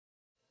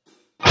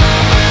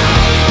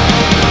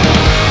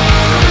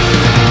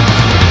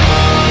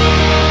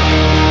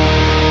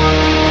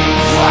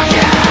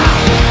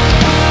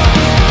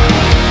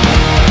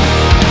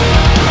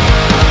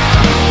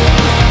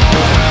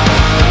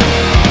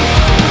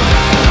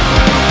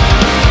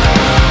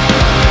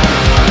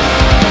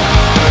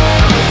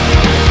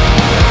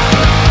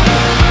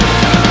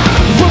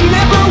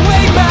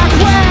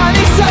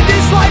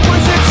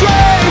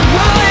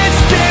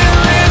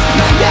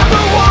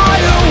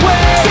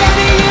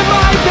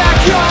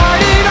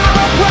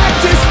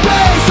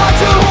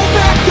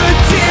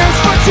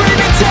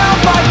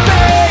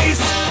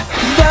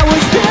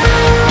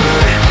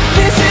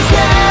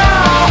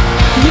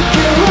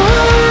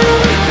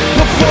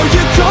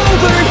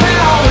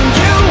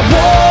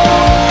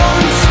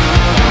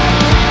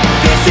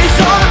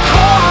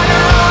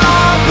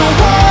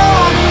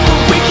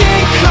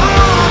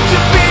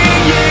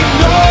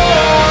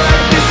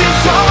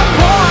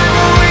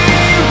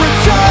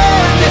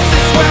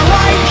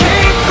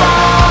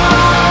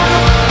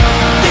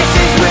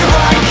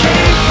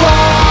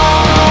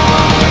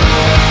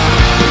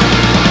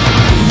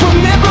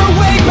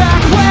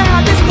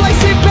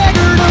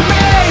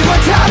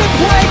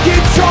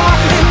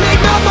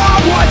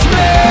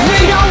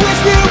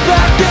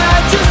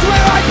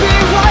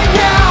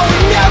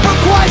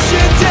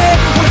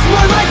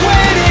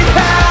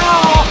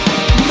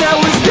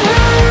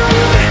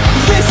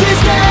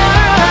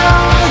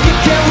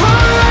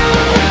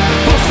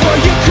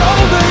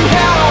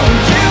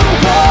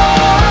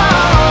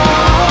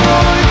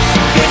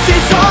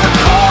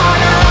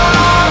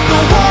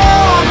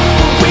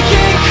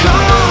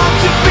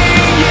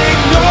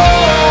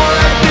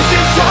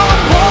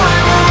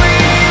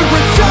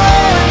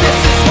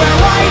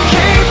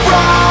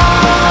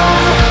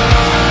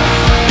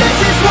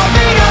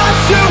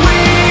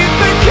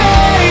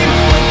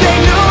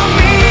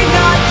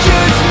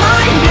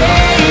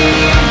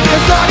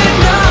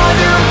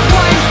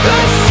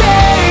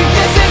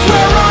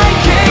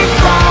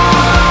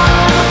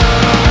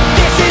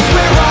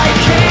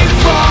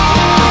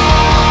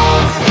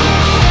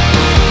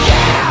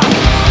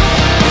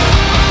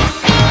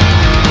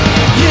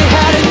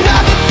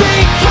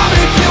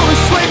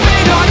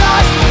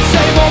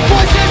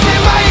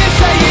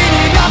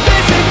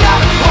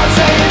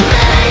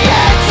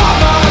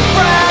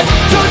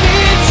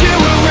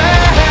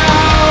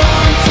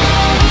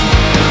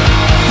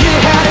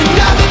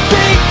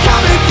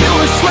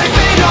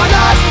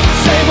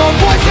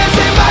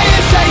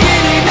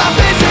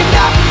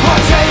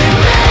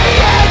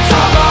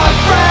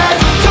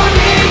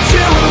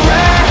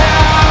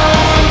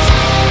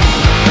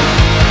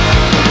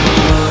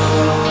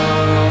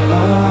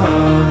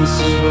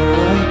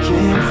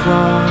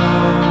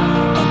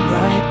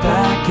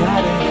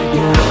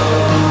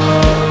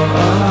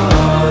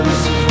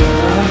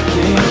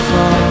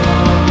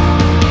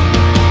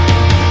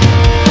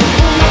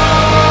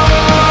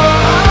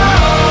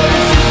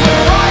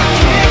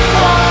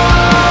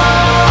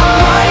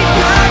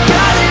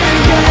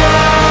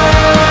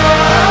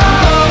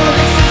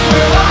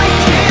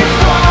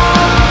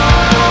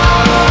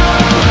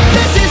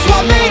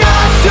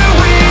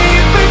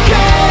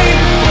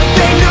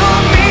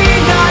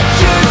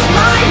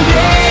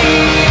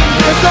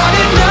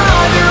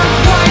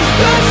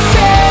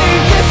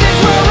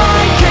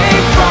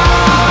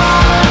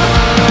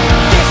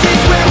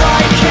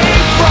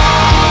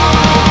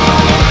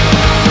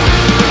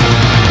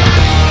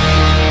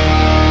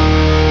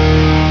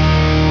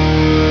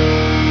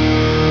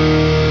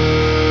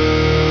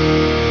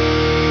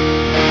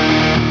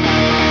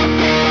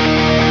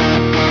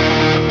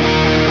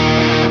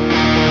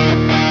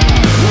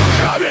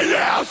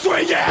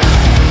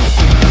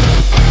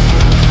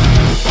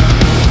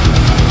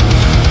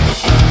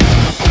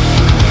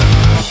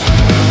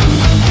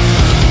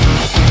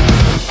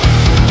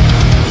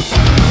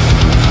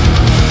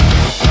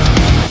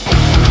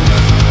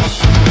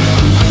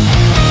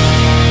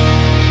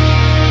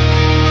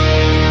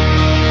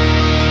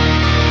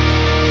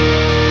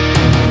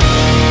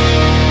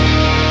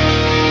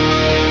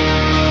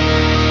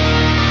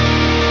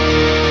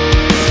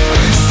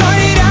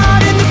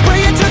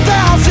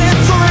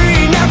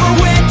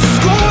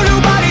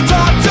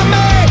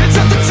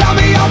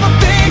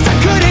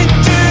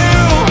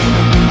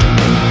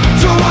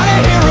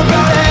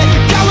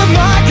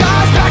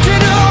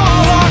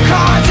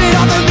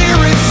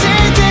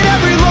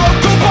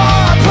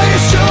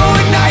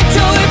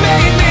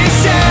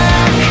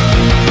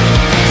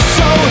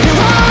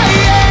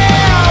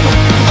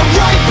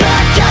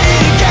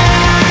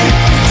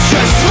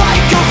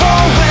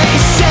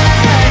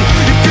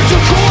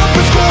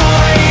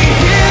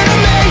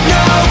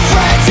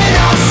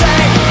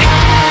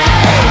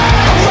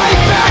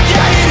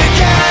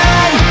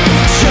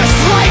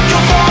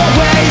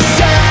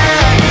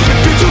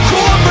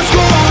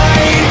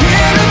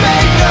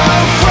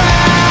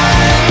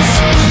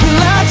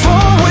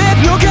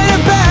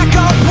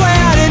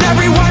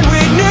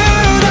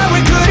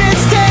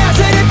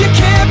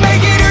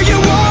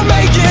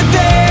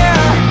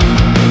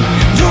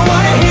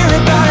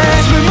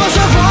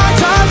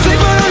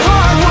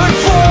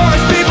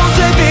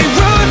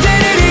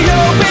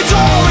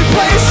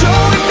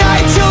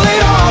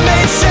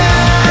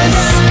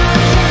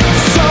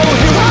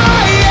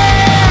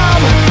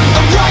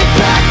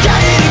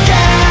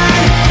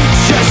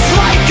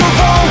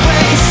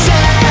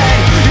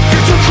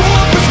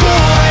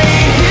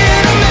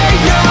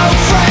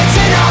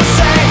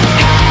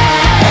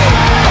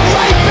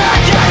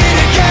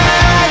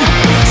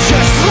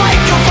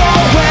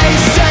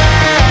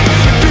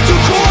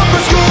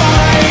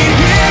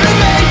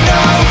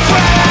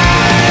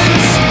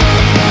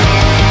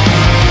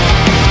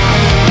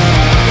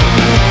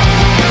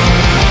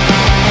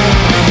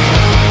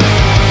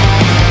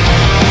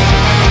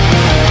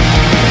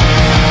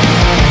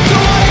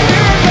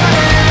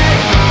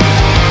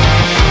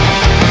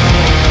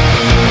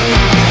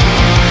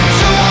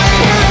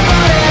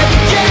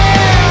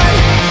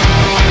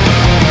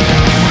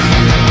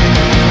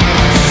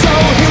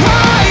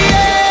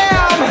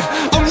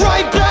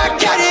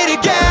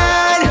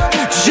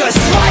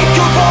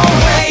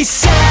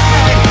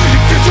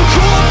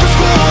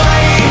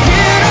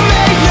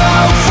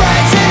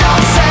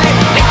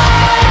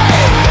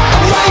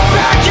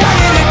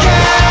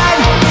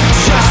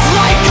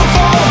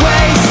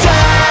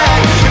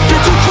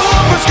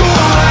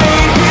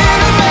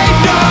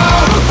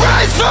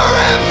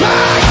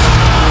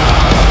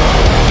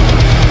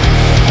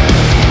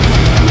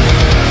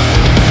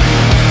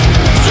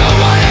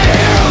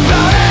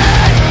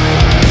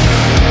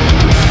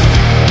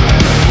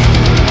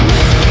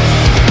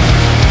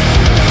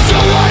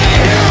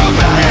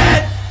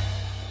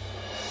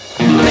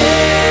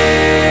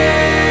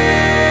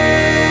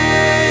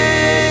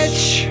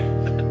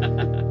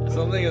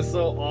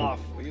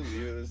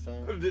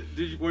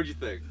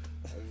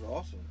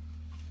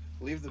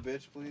Leave the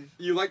bitch, please.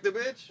 You like the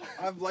bitch?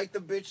 I've liked the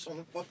bitch on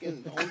the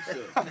fucking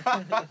homestead.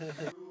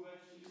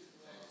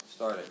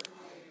 Start it.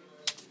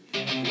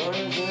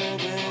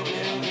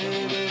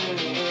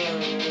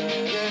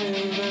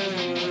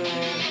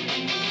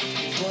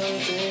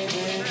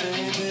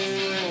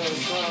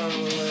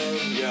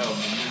 Yo.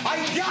 I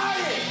got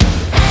it!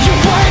 You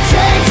wanna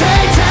take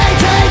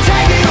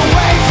it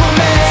away from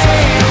me.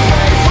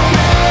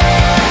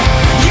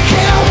 You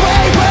can't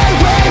wait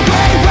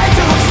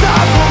till I'm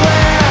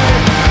stumbling.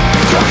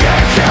 You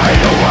can't carry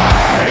it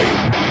away.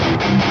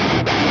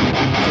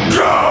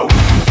 Go!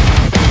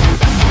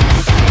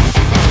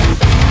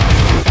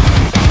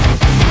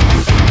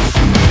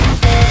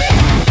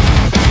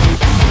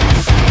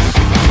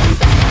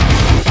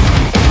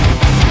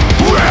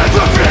 With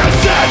the fear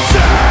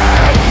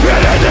sensing,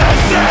 it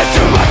innocent,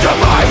 too much of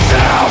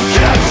myself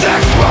gets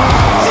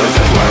exposed. This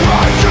is where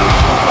I go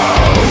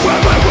when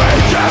my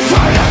weakness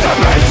right at the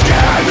main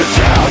skin to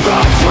tell the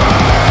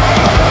truth.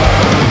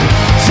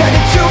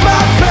 Tending to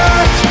my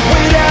past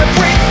when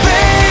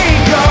everything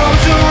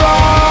goes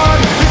wrong.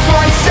 This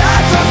voice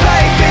that does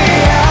make me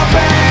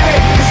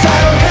happy, 'cause I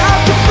don't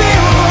have to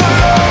feel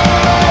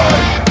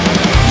alone.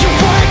 You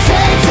wanna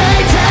take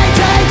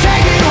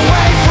it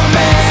away from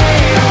me.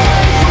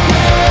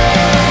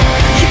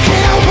 You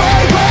can't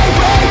wait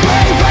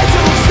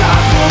till I'm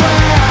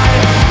stumbling.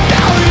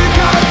 Now you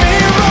got me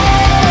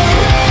wrong.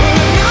 When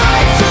the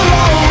night's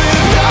alone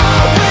with no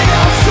one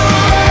else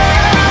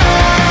around.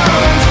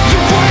 You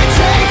wanna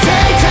take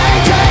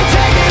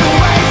it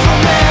away from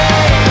me.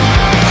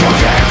 You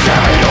can't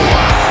carry it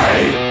away.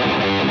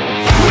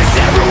 It's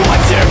never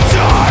what you've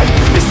done,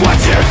 it's what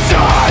you've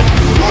done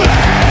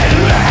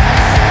lately.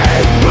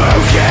 Who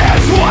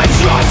cares what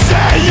you're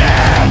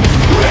saying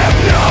if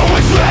no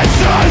one's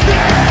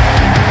listening?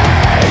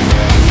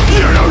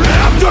 You don't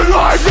have to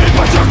like me,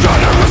 but you're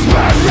gonna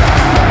respect me.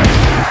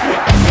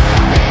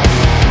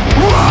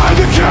 Run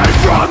the came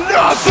from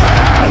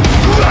nothing,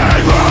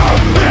 leave her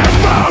in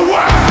my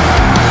way.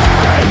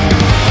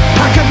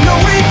 I got no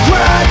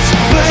regrets,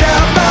 but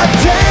I'm my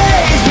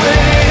days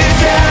when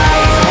it's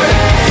out.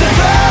 To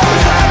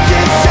those I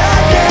can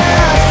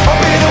sadness, I'll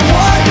be the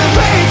one to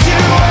lead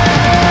you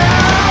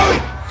out.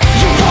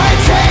 You wanna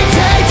take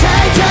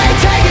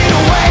it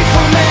away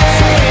from me.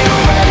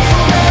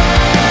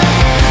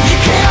 You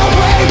can't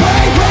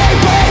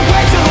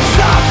wait till I'm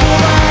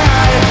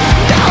stumbling.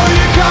 Now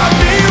you got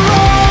me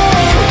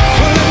wrong.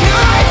 When the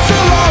night's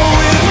alone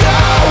with no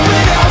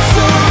one else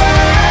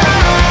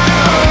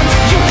around.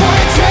 You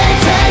wanna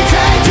take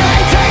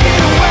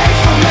it away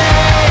from me.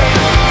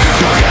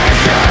 You can't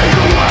carry it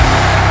away.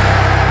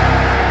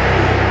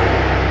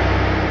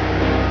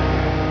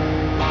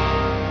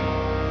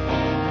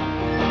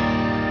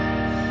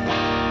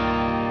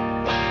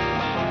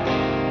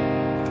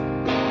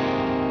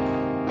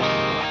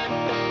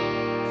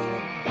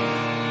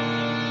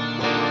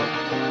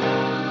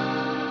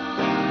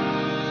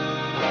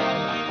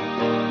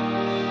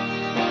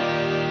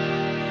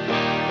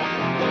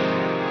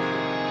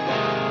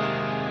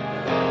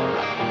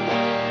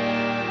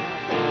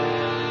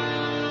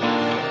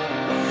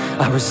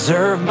 I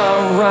reserve my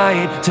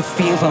right to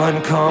feel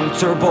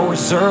uncomfortable,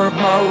 reserve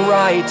my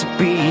right to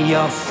be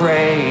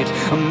afraid.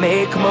 I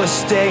make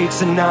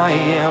mistakes and I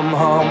am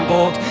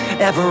humbled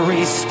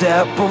every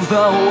step of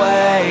the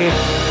way.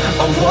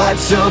 I want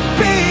to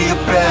be a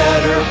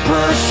better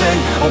person,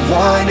 I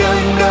want to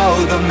know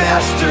the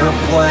master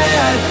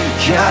plan.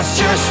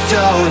 Cast your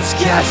stones,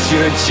 cast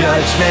your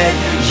judgment,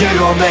 you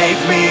don't make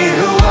me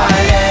who I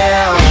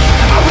am.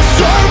 I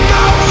reserve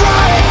my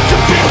right to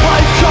feel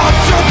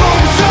uncomfortable,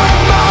 reserve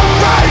my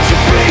right to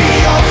be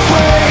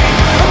afraid.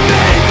 I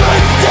make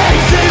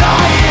mistakes and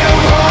I am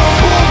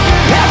humble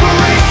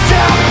every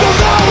step of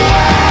the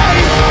way.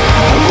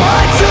 I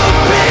want to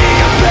be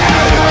a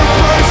better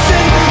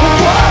person, I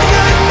want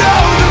to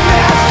know the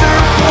master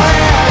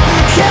plan.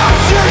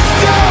 Cast your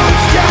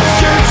stones, cast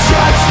your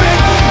judgment,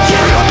 you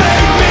don't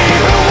make me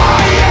who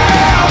I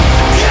am.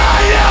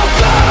 I am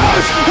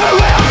those who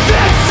have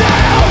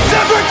themselves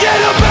and forget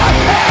about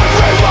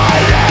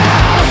everyone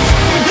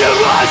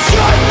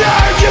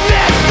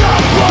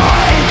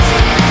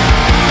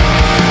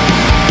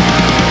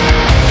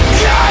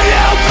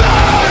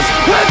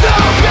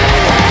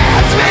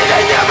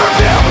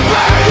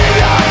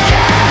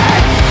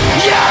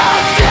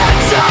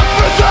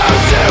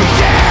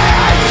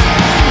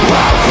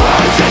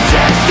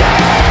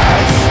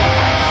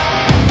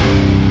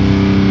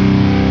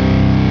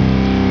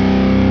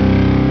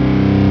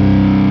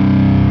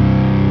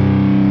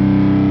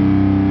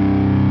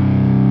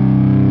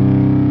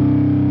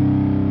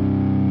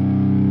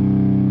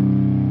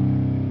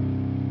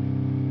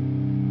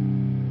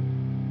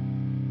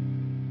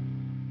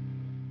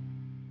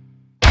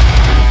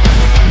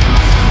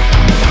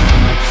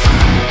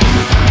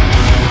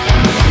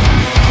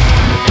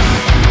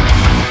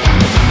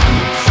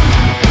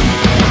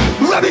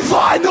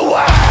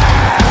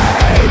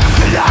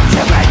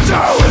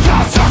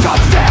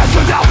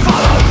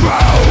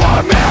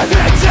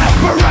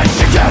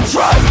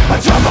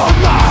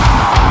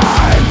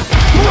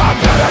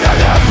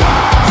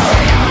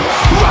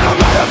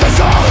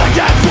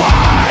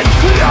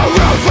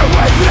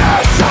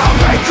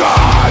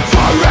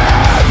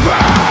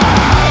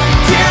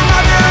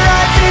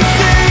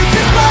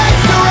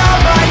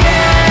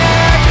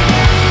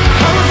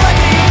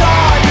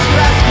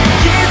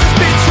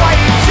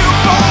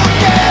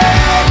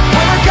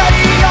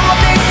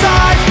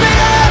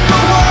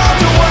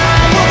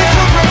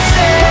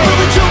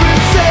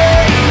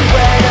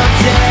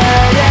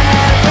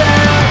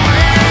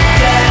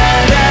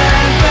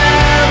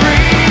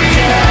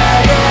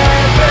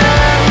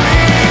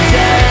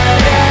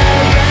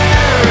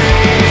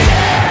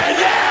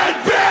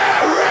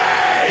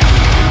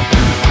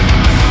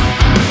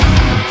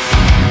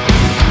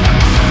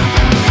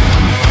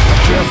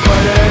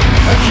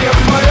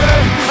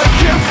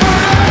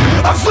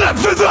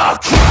step in the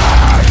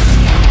cracks.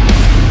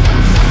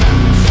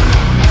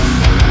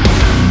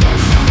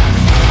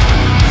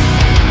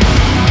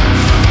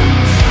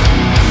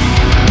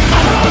 I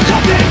hold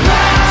nothing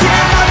back.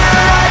 Tear under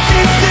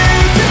righteous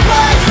things is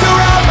placed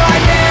around my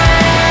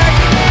neck.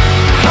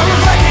 I'm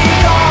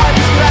reflecting on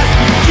this past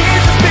few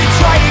years has been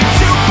trying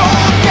to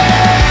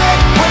forget.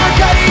 I'm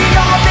regretting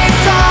all these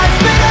times,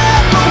 been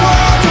at the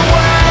world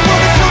away.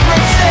 Will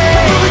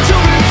the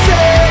children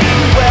say,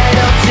 when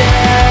I'm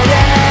dead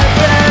and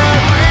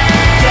buried,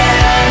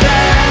 dead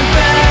and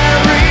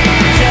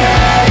buried,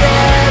 dead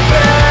and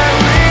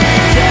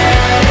buried,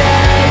 dead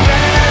and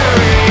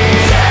buried,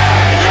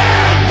 dead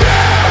and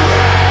buried.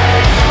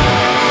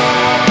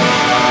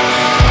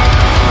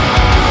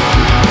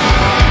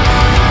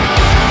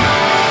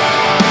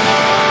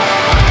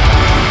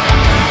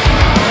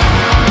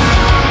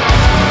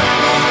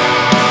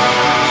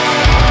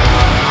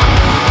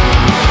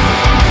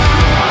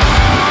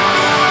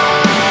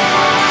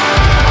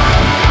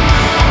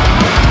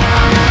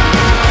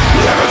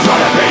 Never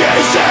thought it'd be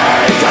easy,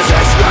 'cause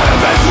it's none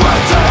of it's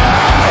worth it.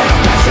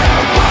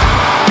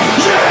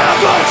 You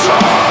have a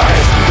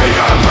choice, be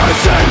your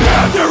person,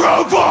 have your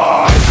own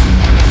voice.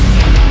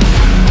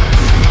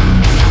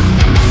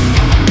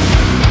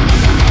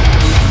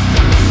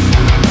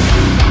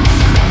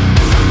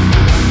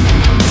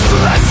 So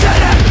let's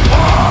set it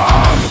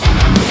off.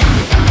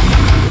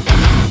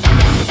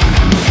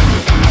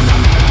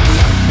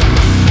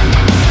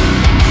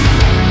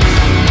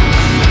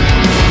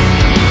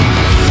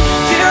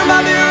 Dear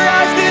mother,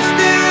 as this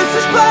news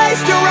is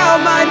placed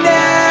around my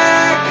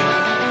neck,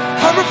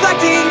 I'm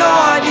reflecting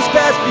on these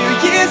past few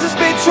years has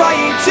been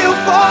trying to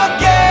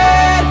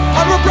forget.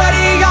 I'm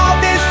regretting all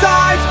this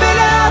time spent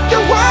out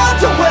the world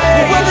away.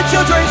 What will the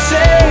children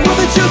say? What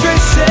will the children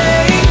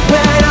say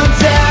when I'm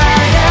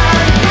dead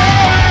and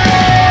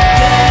buried?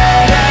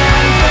 Dead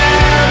and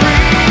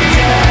buried,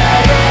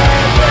 dead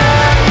and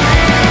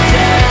buried,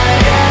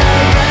 dead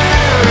and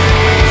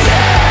buried,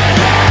 dead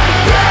and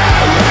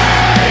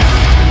buried.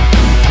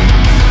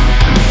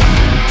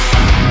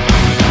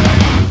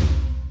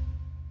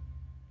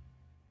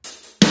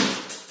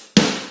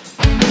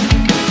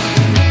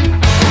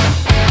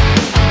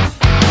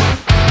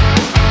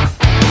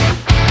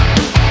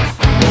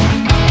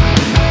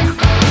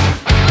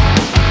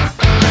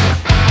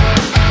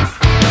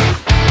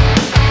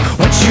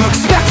 What you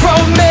expect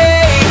from me?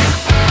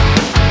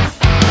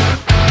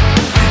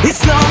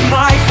 It's not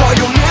my fault,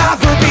 you'll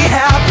never be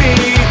happy.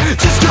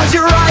 Just 'cause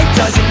you're right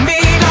doesn't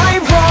mean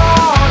I'm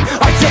wrong.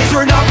 Our days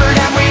were numbered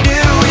and we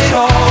knew it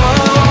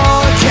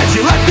all. Can't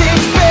you let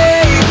things be?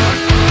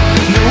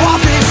 No, all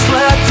that's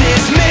left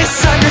is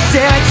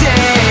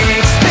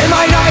misunderstanding. Spend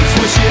my nights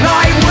wishing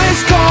I was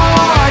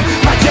gone.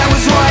 My dad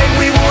was right,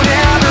 we won't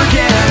ever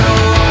get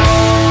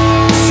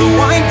along. So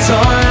I'm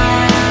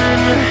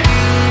done,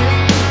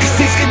 'cause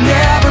things could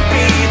never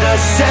be the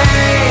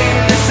same.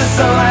 This is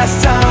the last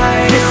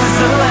time, this is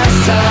the last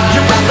time.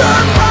 You're at the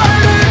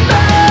part of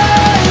me.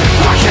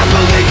 I can't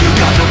believe you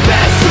got the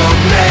best of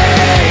me.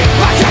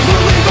 I can't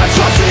believe I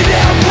trusted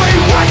every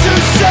word you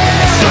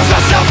said. Stress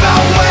myself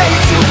out way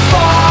too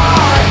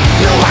far.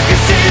 No, I can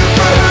see you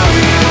for who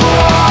you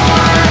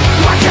are.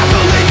 I can't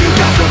believe you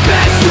got the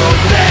best of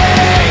me.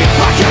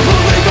 I can't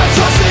believe I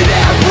trusted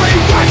every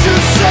word you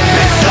said.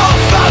 It's all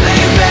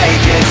finally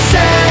making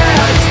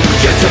sense.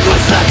 You took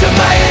what's left of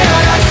my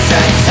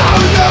innocence. Oh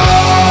no,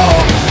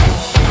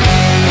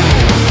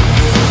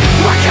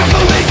 I can't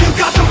believe you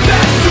got the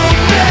best of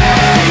me.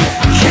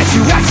 Can't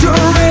you act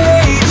your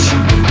age?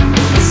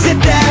 Is it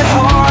that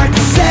hard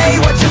to say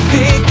what you're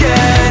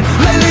thinking?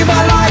 Lately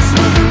my life's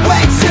moving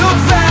way too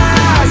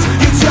fast.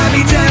 You tear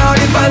me down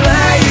if I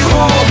let you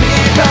hold me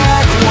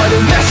back. What a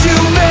mess you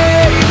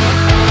made,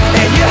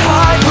 and you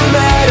hide from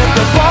it at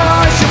the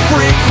bars you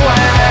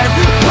frequent.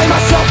 Blame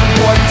myself for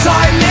one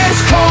time this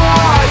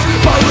cause,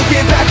 but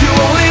looking back you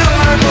only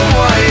learn from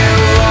what you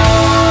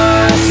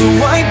lost. So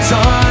I'm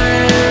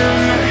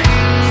done,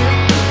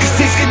 'cause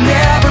things could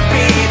never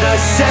be the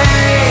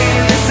same.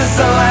 This is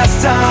the last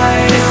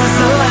time, this is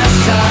the last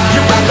time.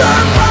 You're at the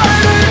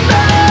part of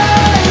me.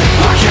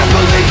 I can't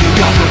believe you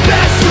got the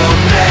best of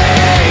me.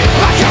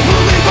 I can't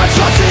believe I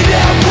trusted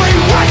every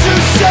word you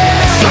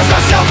said. Stress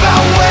myself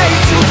out way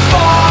too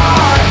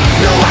far.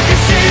 No, I can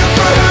see you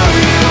for who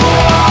you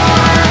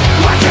are.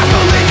 I can't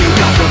believe you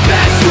got the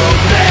best of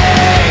me.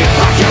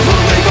 I can't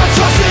believe I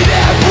trusted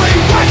every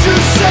word you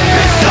said.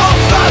 It's all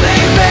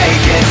finally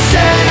making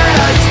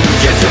sense.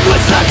 You took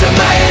what's left of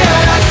my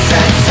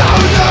innocence. Oh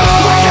no,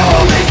 I can't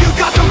believe you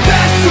got the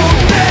best of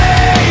me.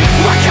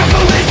 I can't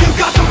believe you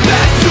got the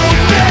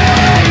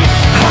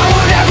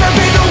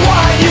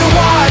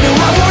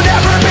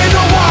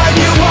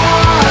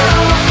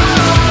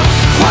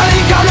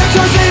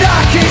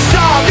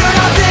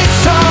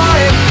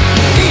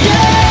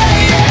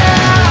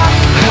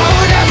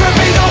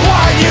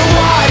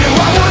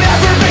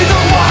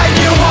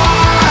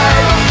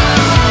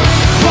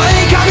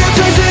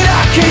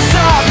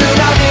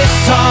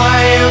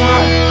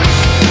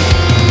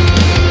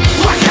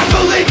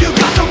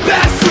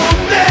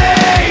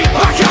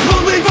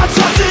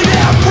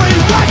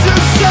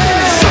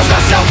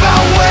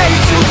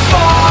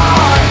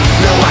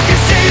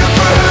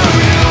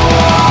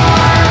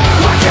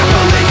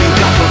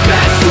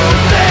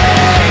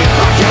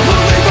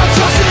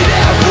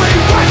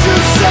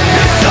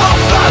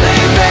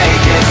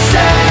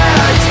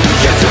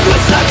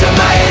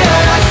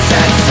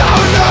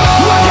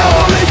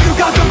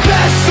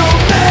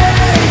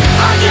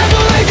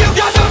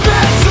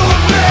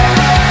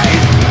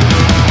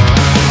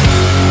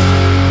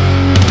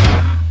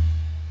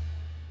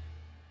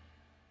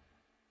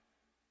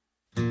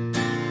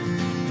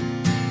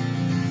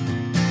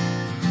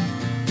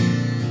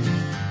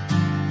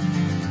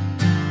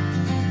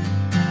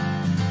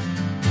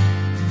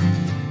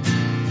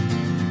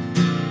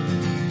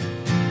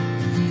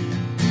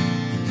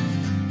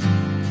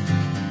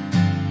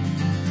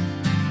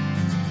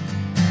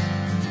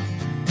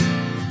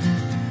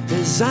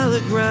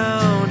solid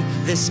ground,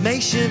 this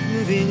makeshift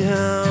moving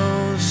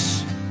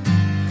house.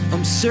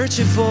 I'm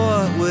searching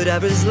for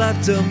whatever's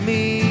left of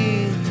me.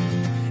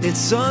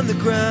 It's on the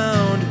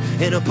ground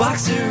in a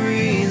box that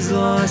reads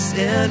lost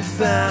and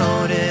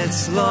found.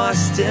 It's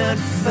lost and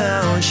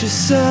found. She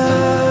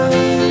said,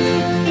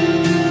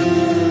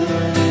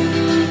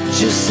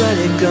 just let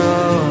it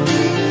go.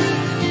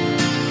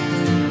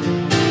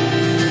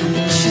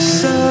 She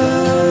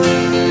said,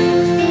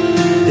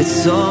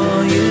 it's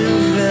all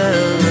you've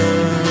ever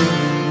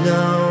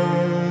known.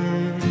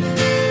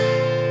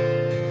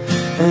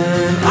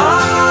 And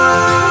I'm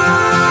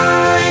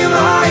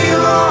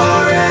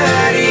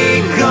already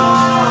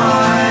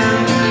gone.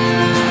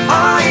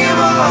 I'm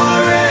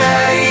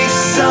already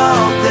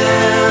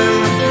something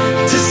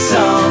to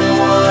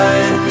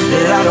someone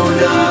that I don't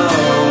know.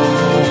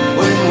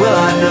 When will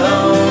I know?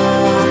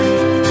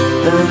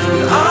 And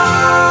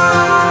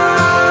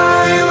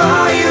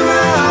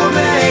I'm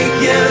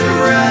making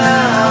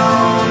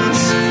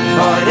rounds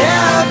on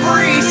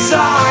every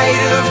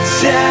side of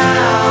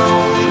town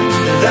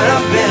that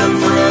I've been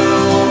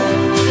through,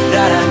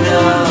 that I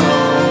know,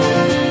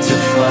 to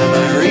find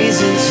my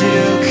reason to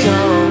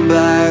come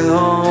back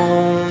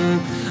home.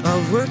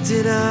 I've worked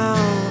it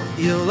out,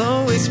 you'll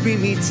always bring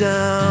me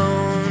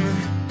down.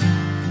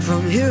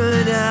 From here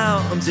on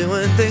out, I'm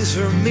doing things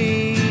for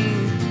me.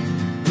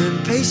 I'm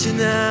impatient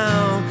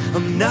now,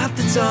 I'm not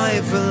the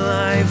type for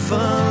life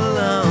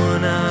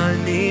alone. I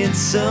need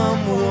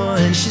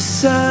someone. She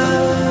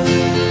said,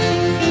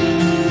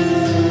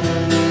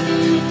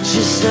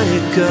 just let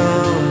it go.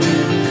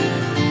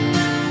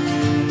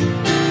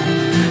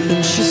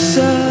 And she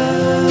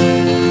said,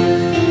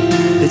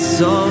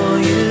 it's all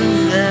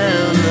you've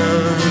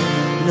ever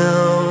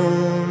known.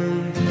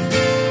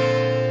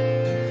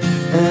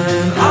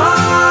 And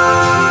I'm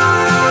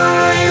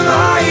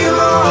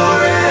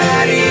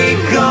already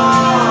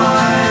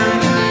gone.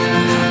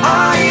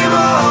 I'm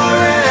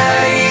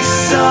already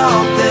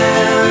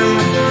something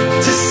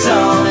to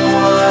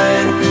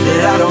someone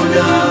that I don't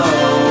know.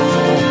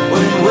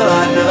 When will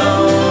I know?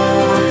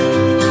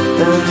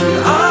 And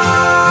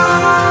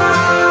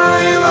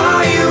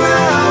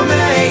I'm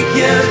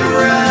making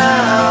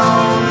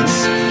rounds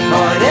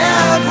on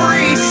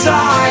every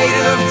side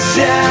of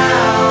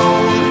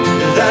town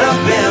that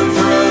I've been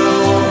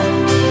through,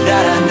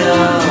 that I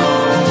know,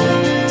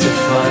 to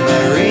find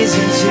my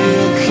reason to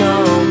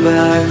come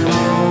back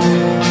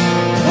home.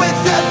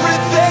 With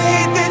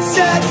everything that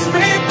sets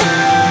me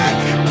back,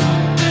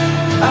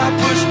 I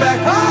push back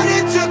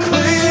harder to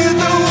clear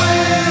the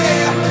way.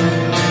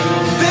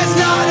 There's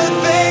not a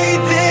thing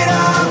that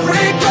I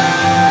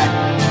regret.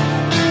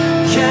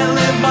 Can't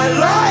live my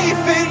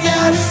life in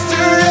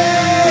yesterday.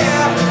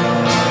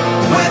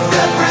 With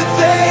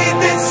everything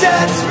that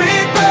sets me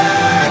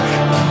back,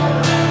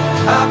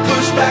 I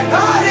push back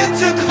harder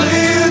to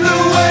clear the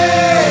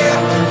way.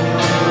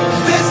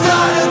 There's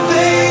not a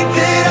thing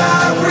that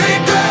I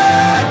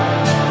regret.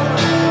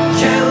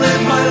 Can't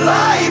live my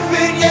life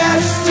in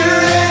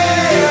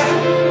yesterday.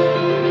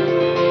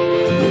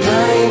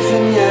 Life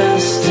in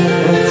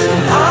yesterday.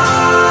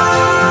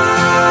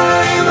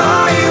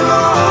 I'm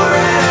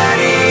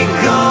already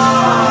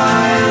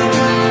gone.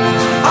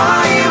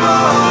 I'm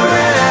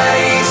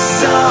already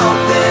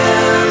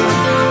something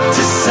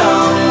to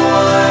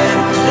someone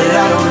that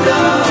I don't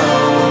know.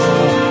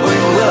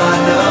 When will I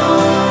know?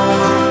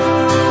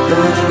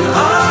 And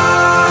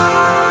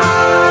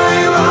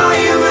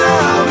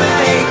I'm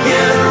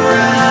making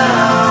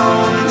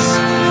rounds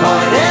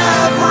on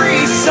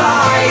every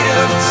side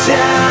of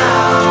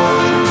town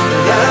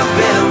that I've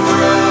been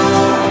through,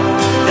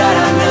 that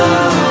I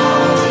know,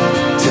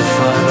 to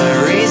find my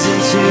reason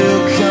to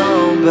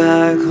come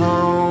back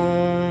home.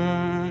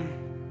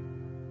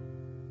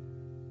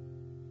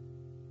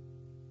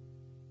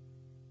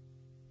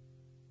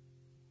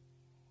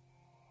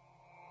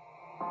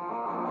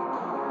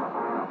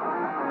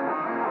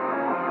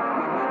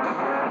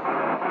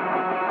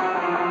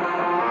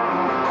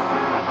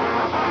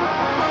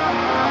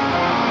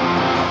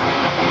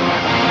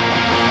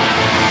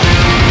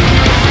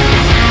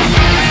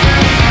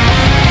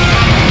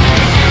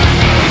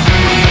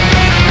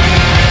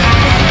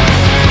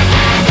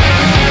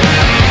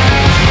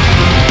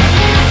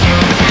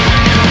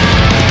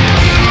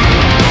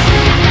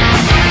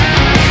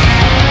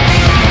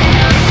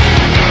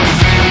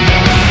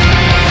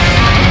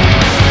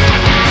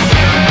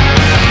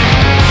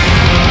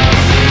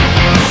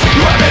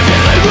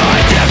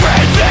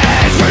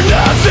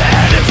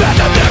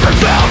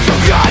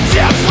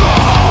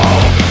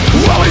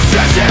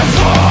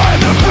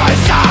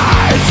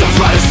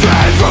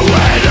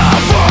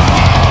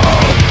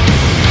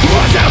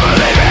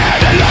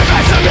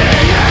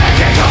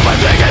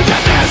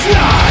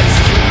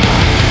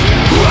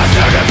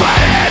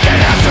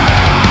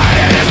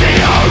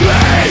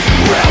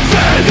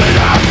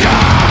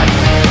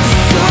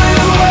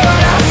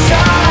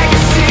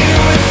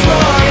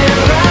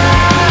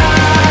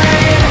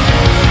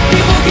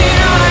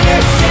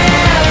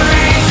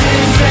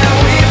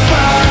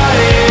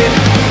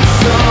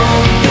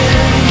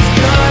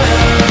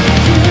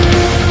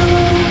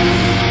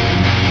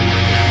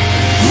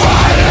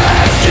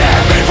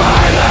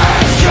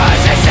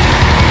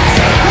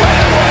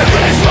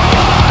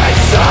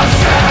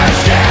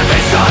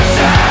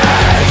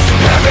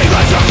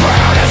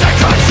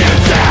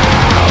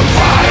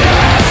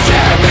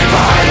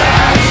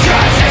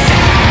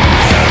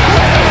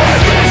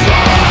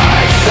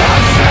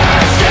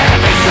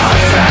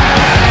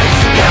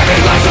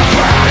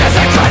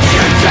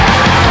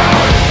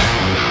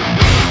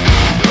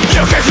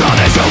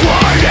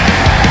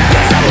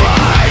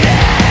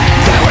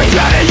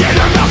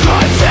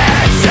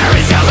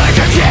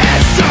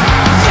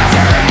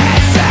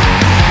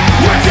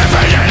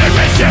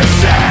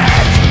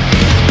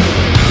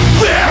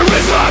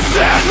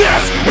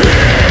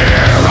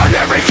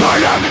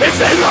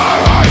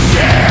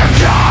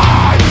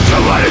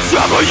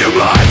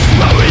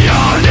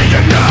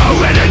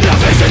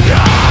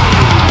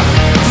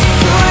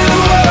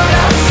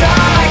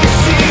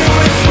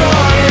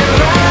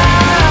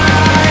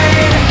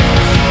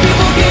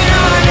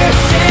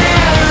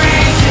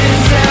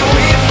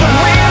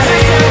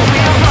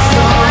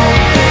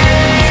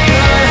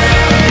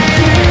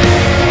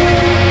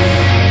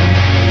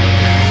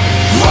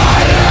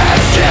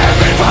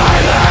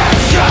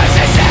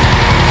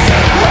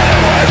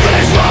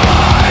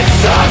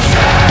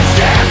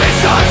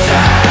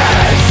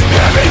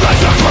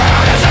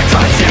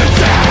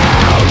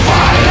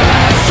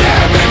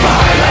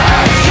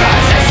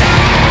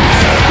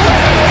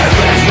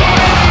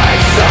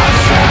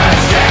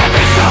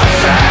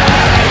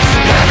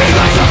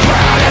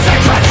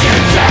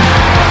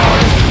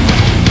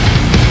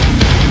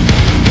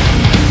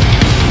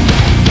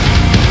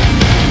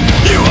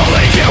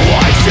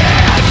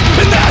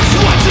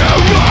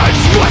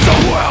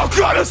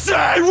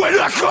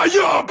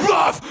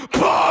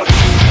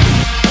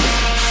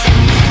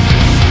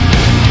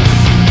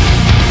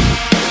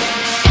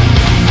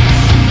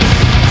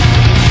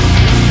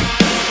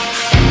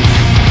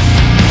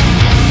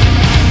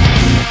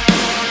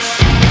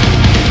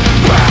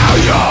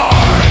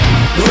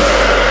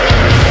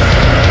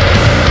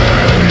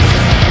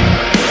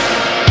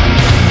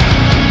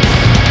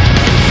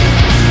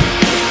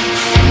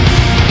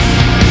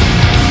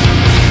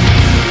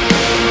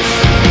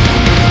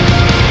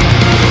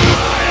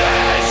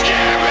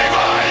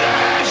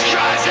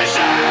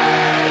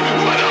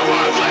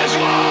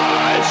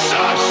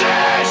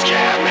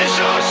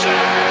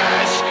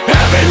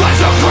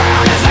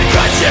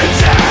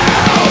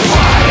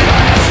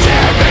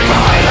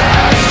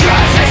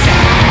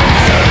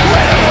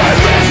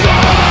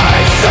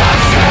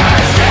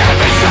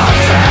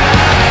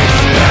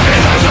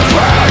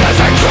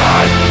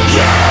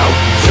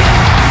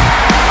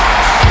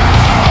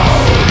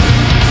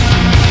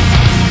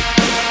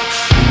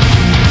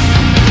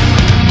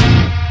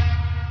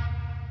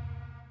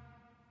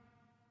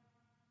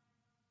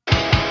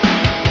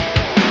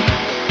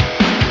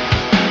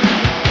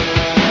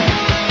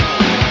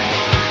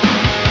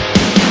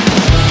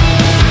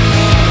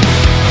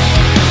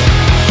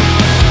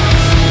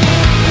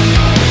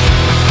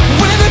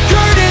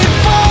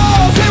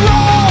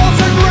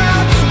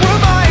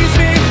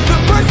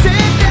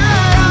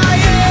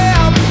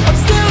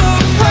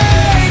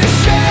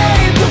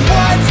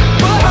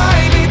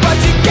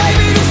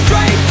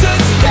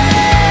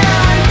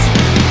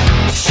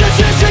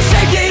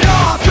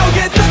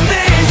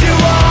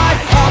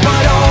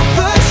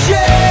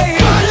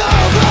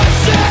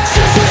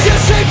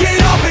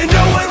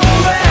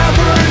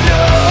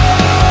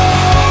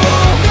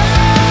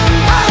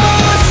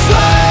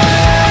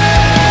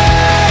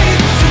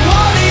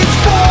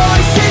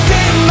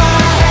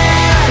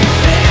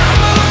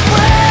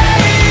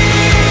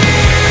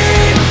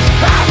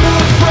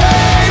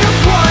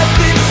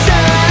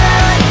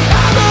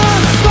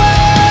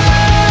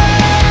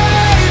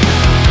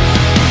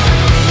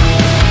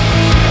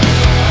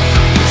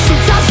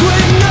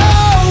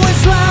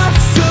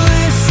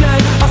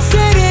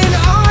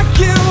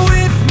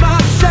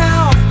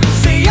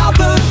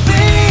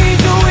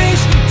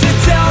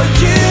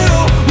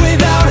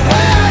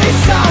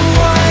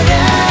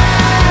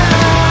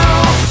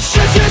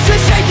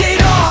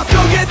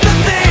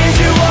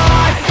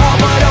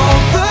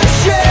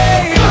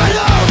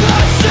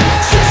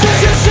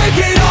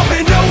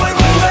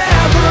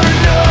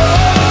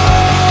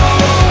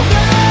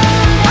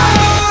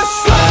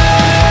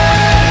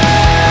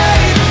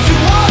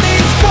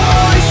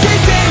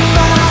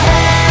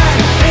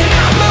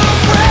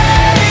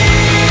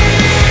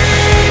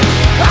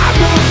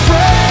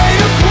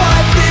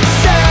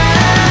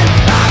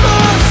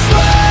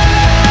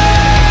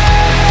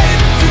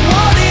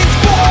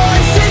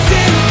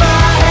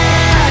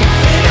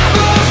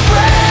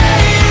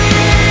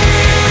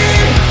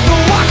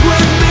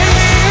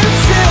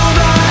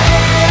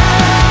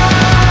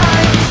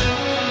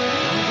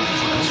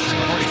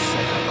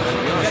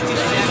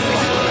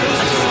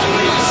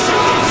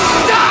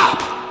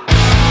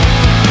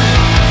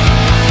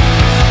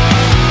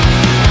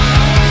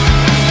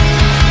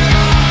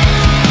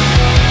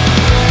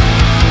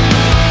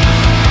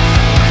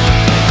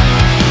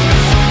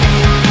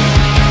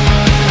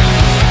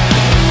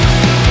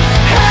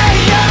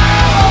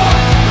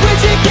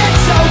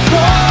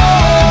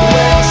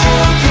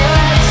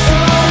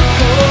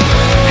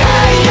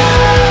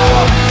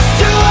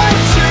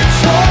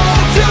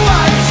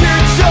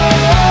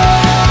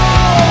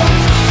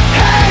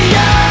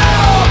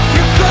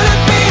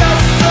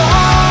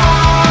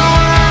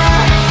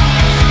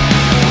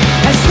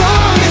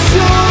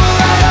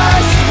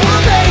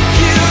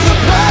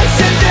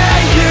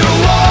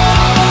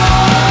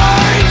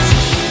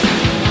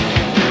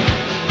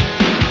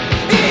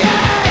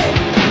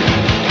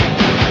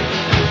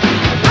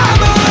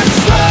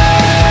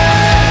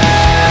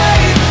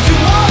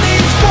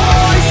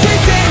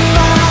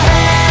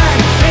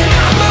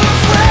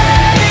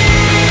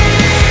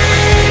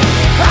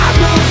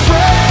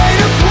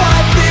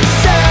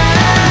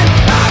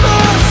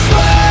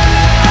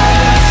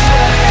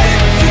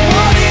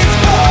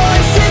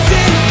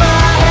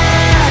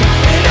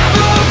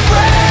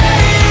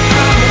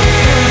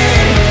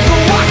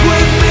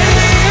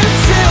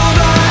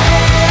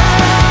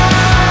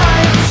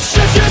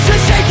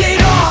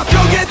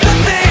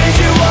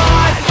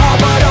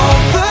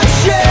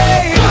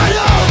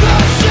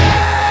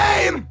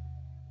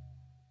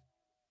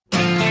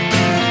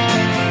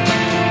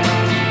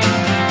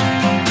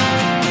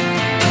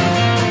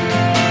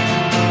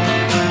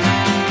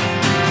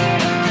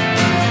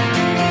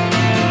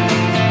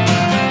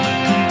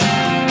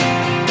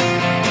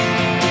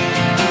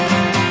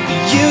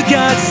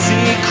 got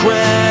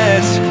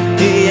secrets,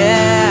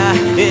 yeah,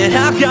 and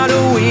I've got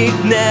a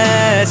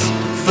weakness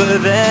for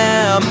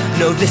them.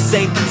 No, this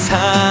ain't the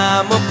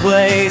time or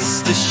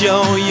place to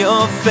show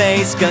your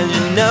face, 'cause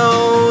you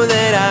know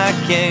that I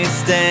can't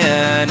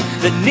stand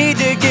the need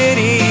to get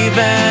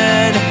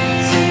even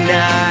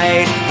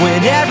tonight, when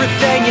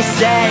everything you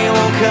say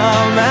won't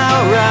come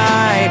out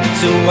right.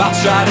 So I'll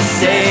try to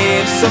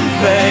save some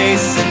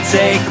face and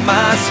take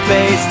my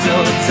space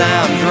till the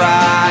time's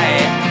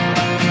right,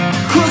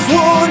 'cause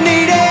we'll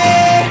need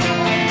it.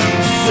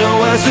 So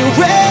I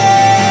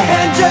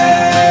surrender,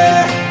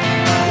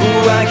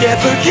 I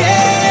can't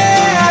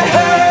forget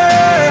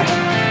her.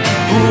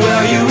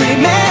 Will you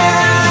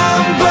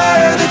remember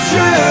the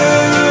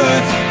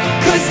truth?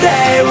 'Cause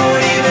they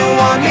won't even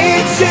want me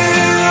to.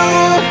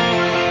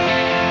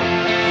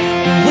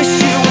 Wish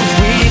you would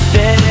read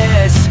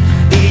this,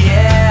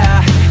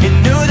 yeah. You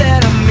knew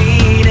that I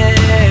mean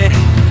it,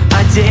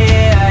 I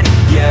did.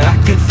 Yeah, I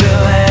could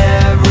feel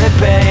every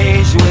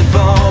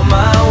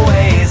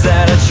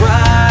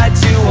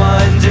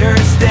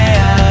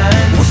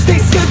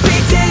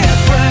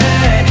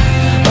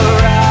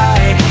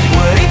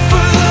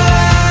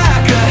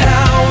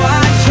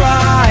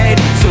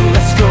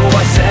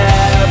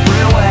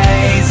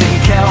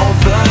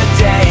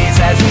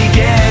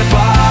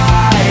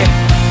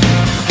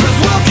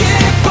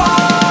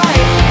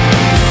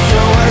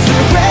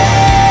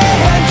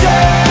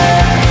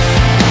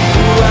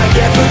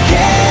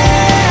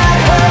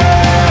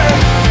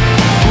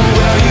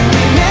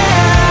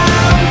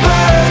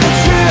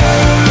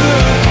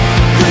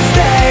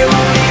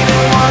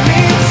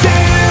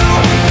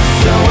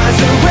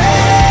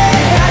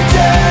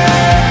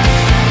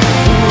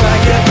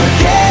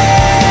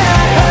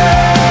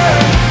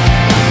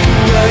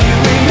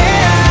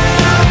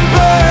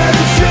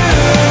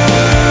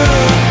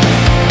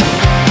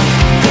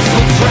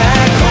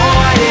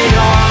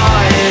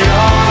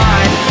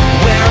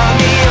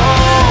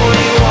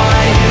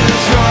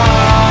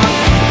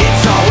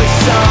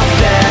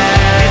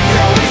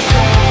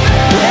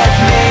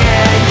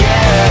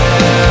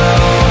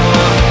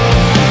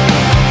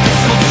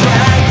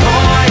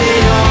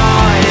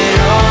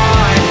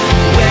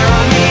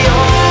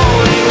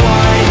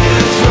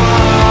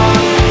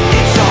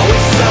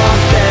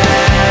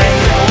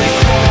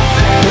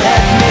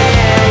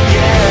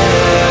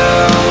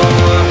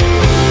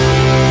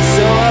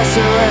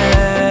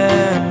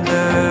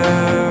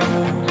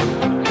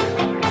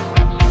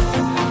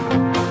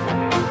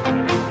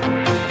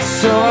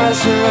So I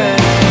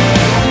surrender.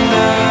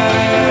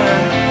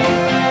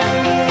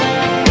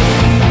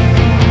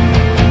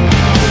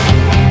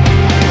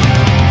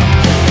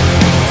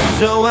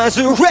 So I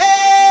surrender.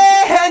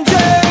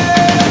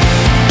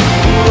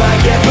 I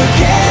can't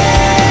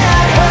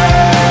forget her.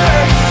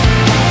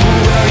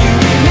 Will you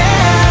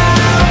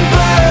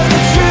remember the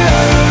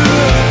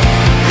truth?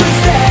 'Cause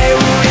they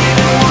won't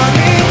even want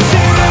me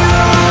to.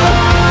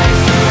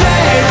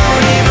 They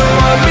won't even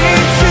want me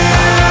to.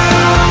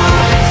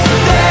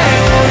 They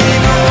won't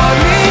even want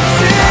me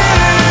to.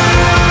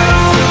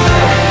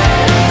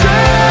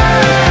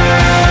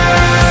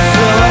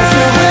 So I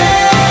surrender.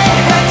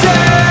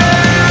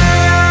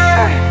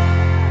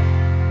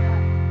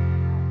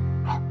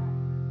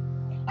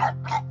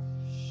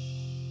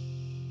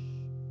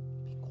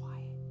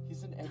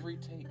 He's in every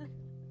take.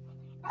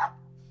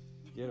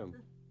 Get him.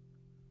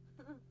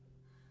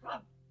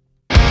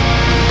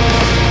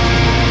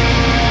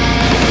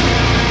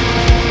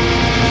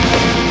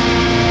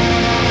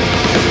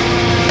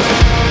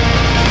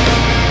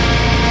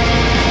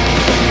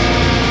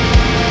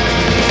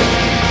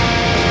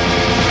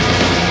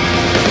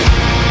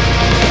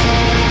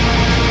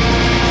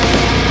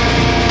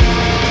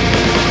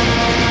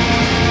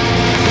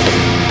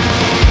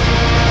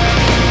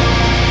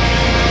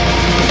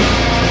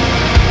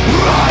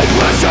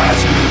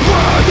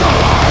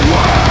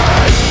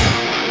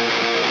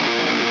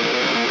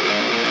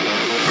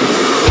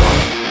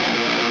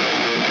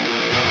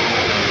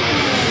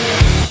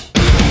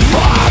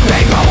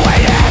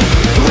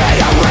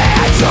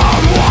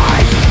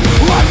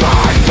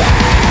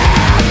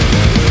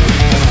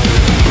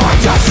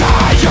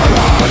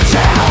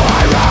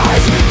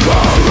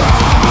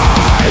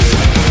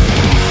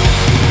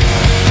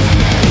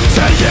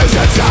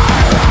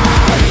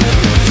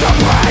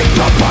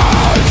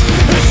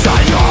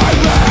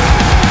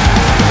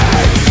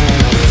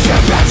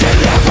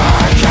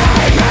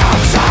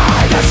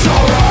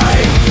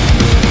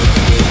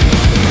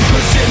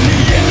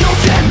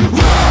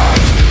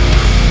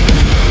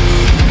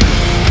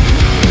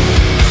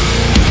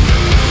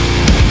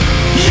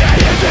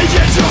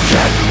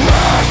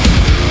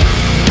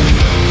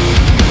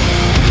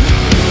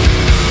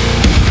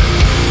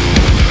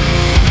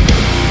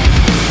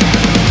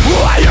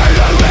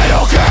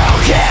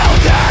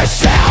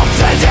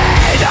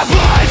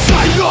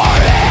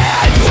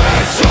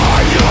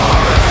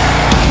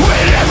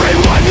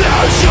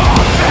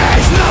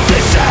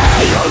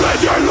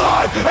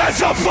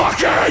 It's a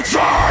fucking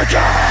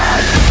target!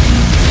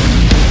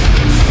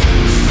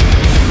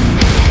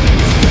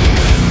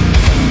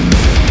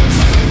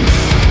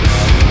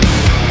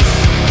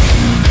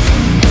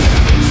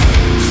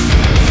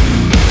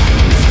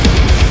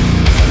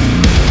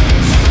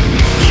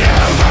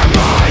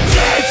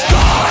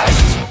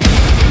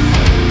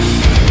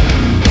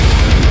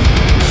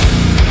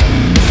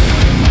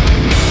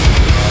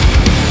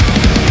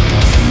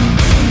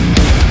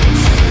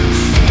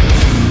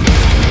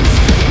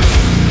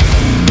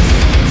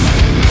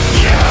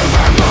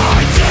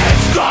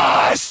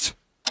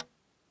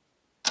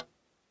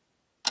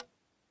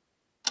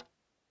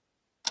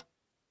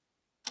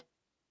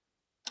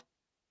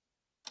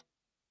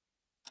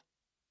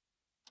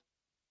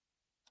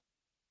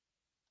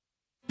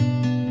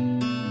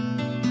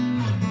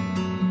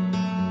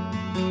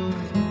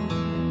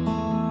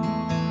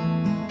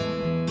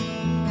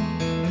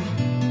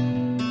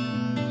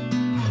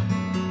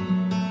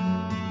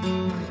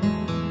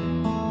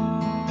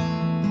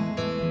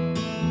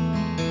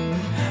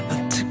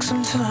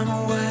 Some time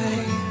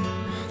away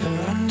for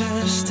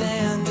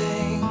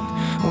understanding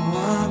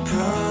what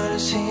brought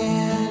us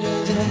here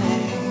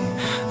today.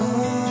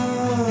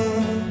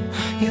 Oh,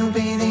 you'll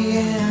be the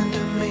end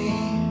of me.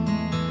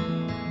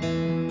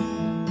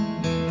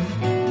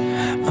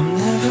 I'm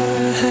never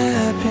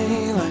happy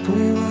like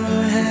we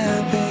were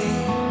happy.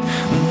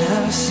 We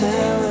never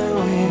said that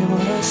we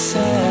were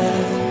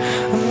sad.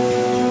 Oh,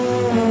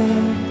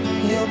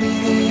 you'll be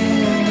the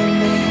end of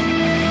me.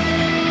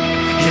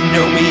 You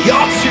know me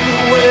all too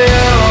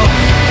well,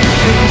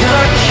 and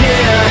I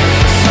can't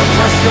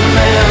suppress the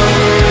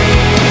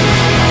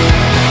memories.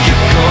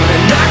 You're gone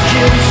and I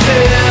can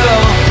tell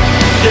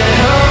that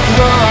I've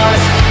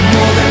lost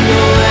more than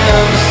you'll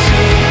ever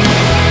see.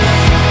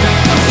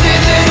 Don't say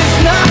that it's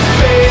not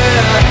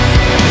fair,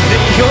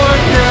 that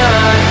you're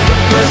not the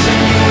person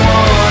you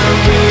wanna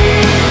be.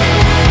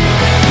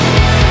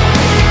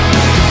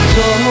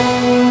 So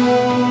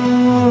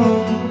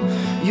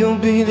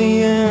you'll be the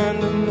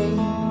end of me.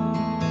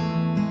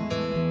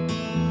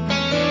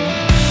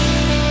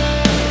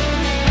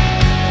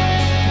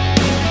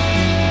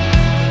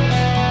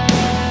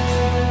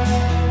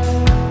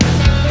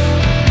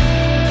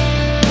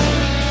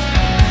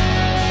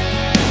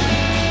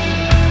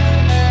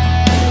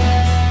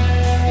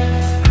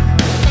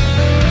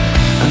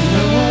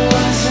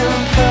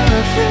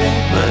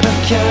 But I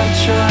kept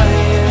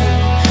trying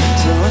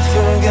till I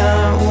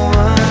forgot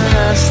why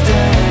I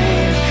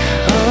stayed.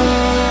 Oh,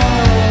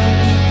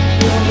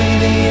 you'll be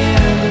the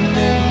end of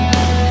me.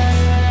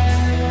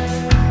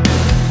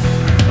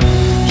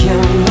 Yeah,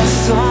 I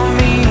lost all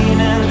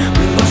meaning.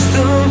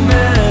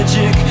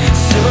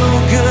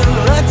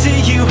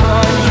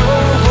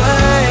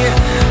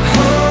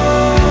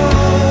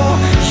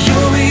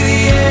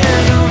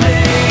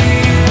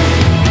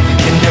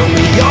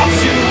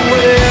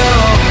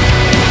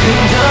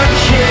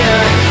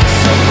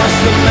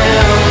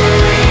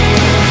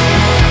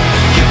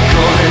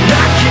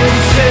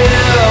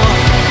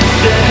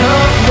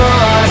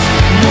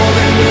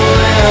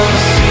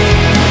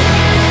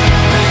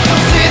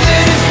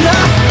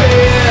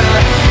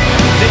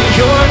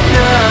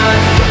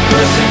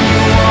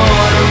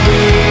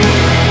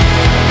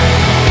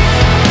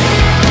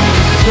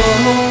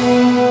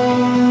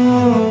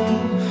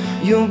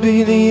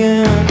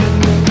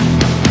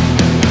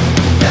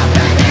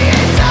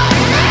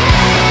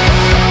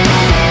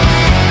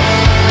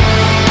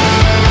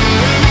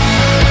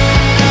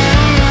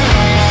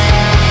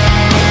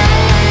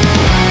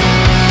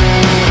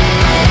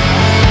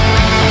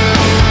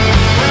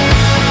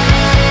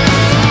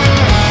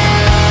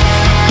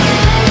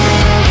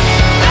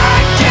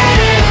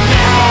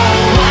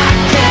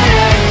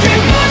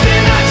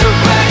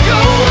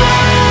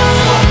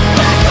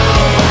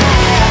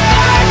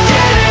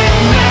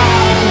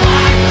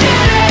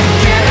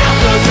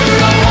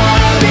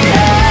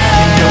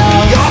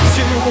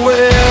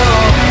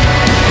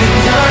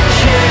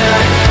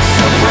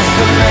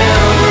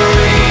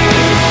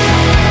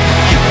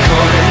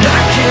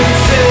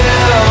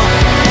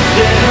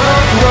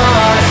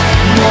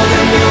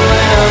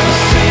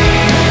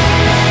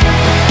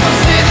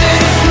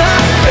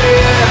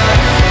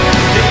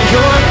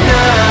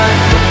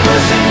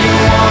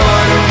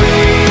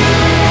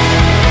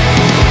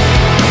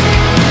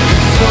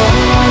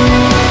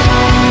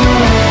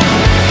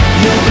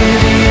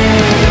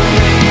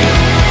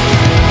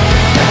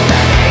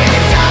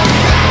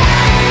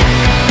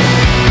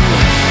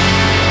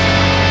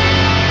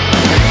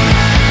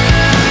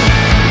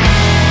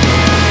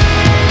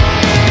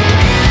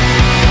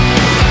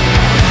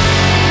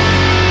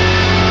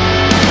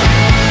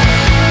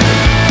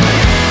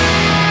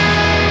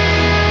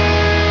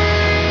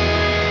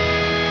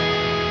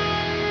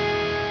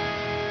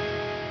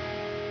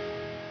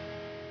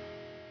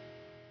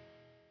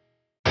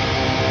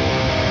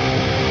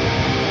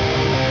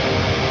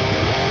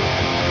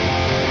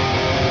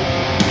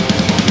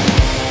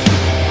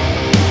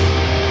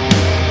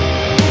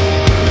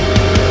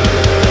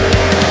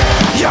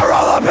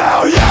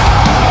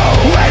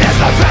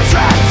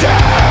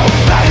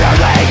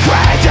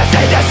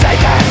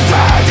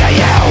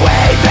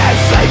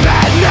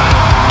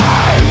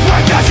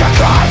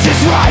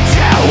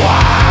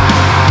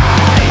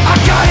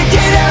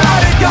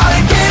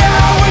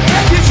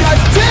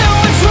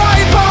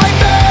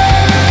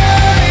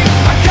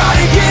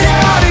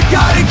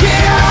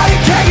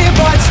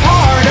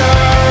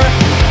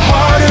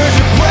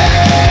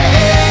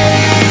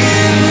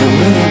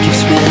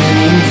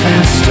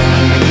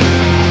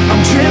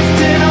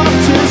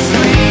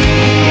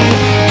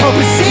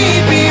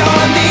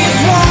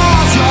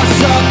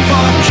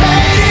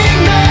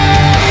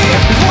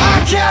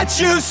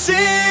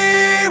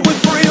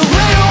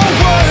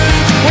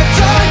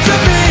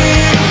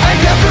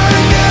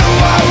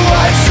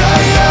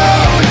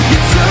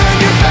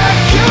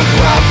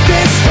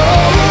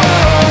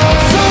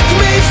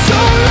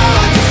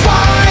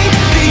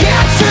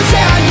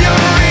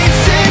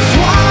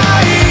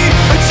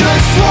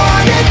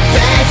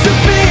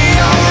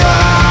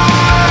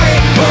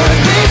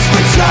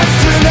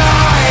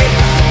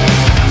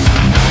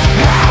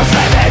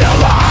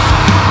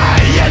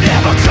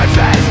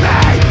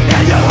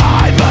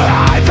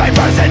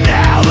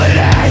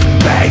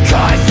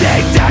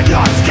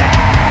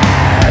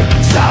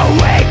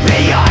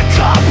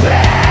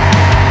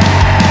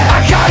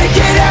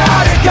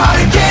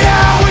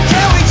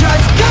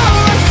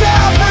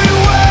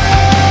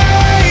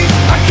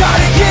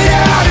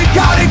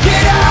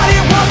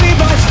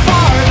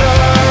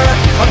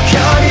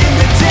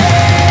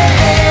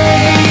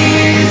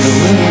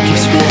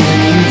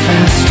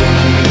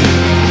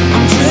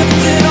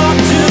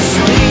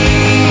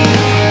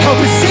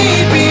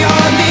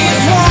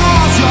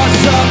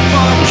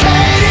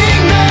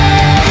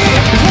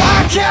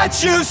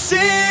 you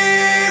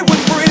see what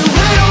three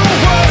little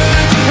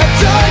words have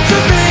done to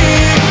me?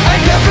 I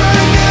never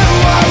knew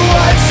I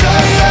was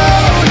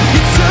alone.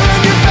 You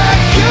turned your back,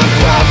 you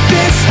broke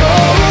this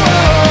whole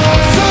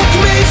world. Took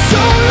me so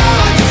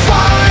long to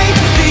find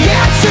the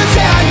answers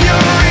and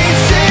your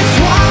reasons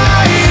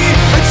why.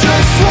 I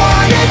just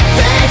wanted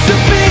things to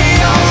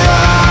be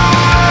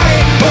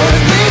alright, or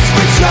at least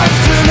for just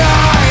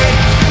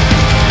tonight.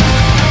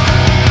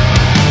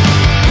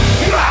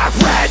 My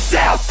friends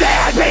still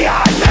stand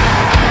behind me.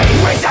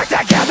 We stuck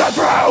together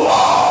through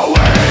all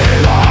we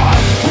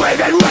lost.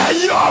 Even when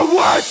your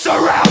words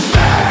surround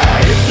me,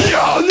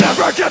 you'll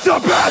never get the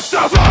best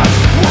of us.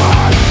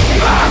 What?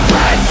 My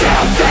friends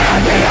still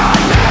stand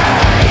behind me.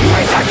 We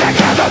stuck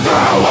together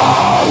through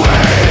all we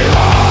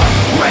lost.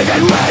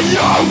 Even when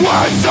your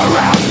words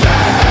surround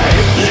me,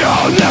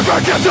 you'll never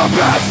get the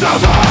best of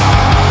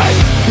us.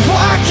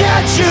 Why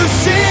can't you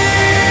see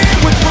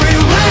what three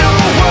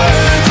little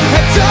words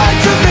have done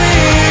to me?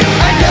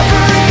 I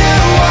never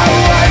knew I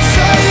was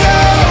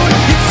alone.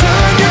 You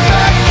turned your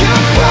back, you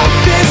broke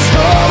this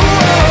whole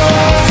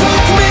world.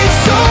 Took me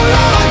so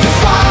long to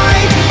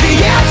find the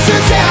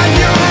answers and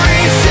your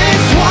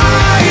reasons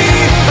why.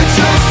 I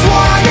just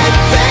wanted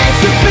things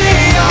to be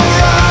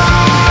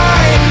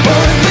alright,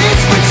 or at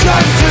least for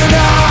just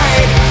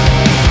tonight.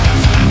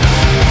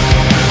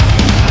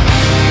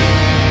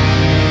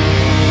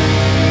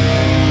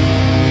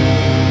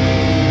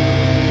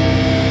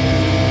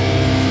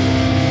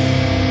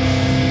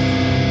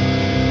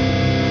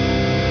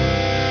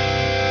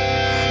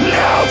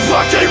 No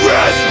fucking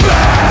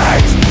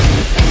respect!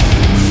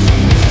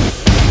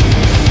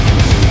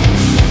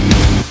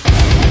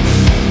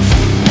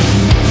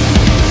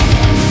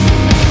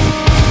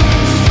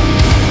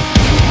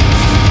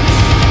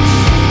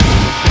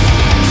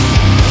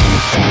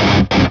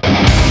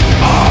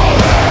 All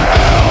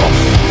hell,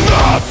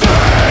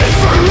 nothing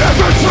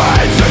forever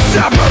tries to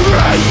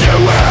separate you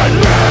and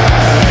me.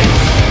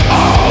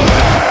 All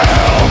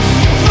hell,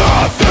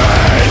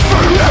 nothing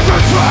forever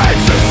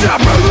tries to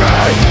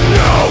separate.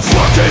 No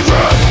fucking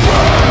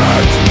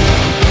respect.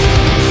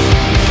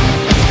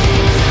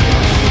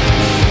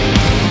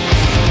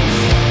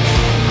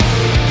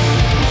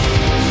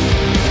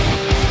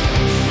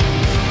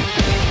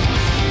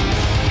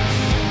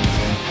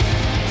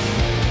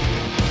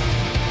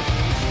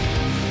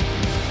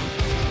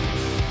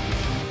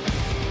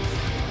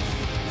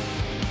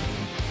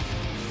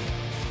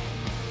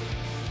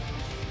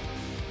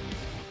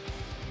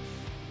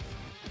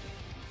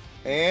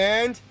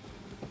 And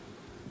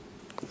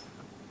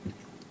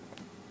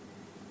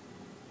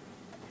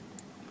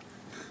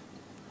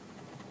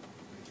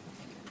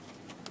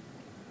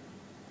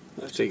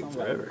That's taking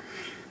forever.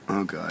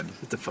 oh god.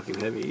 It's a fucking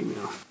heavy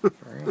email.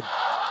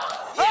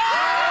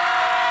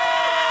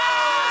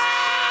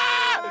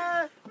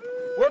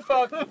 We're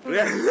fucked.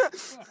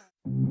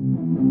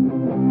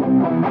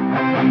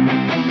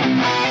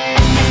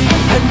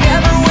 I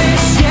never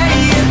wish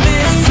any of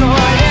this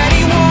on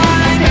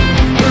anyone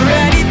or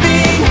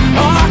anything.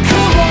 Oh,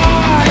 come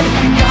on,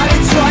 you gotta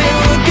try and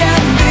look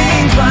at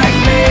things like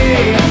me.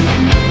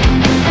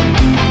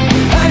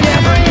 I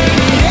never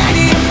needed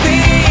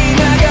anything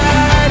I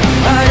got.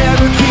 I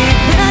never keep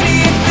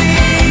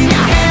anything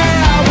I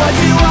have. What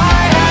do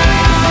I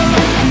have?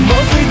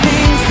 Mostly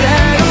things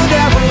that'll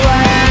never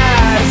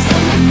last.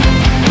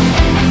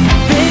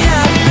 Then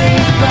I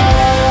think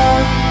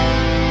back.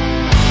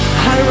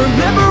 I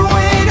remember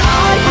when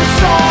I first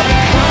saw the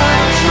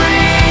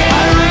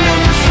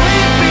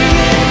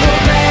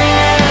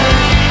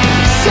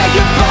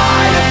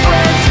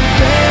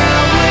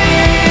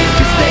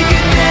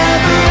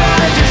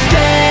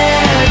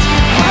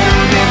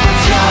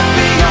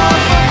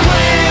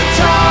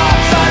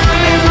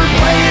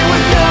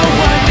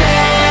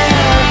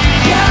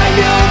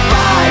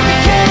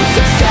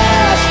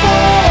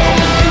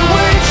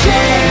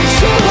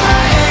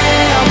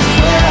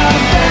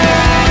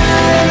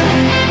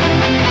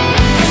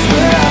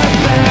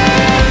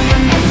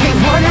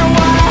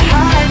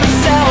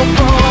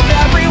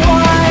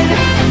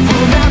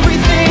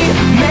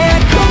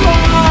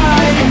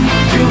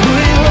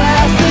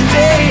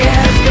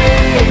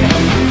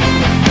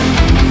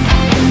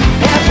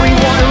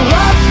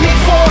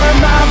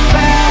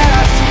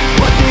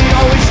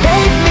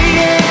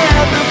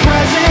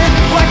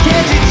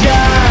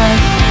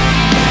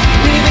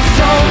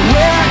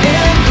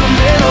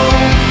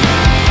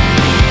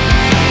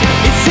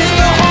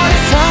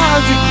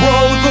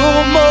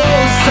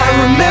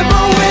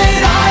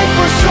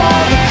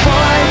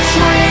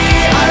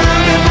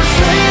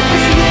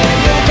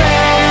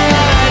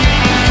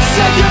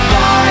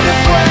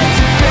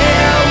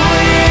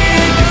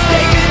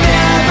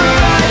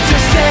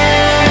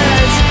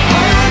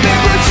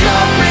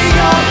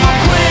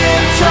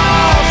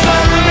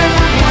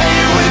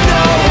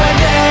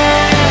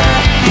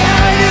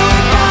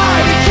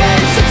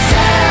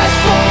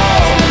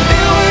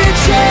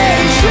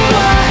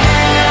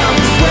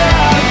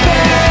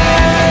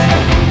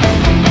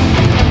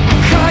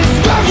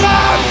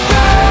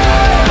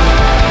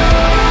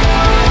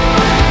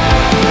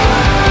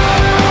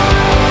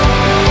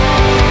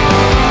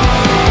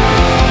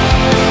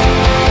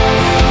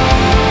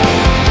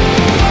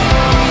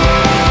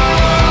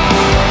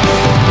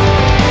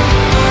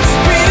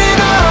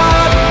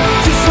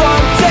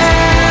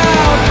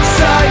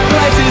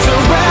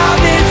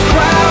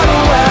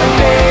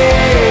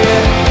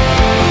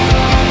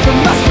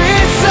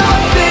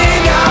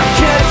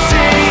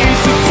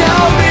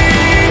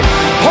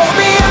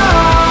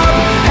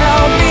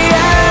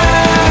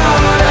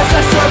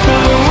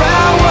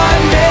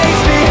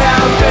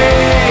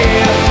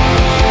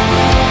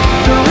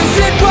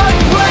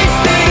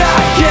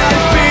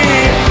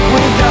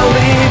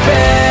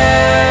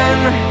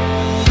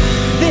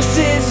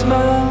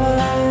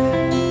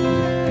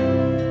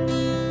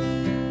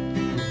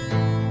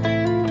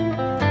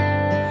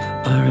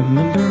I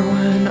remember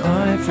when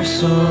I first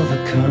saw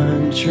the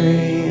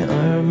country.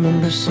 I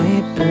remember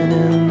sleeping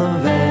in the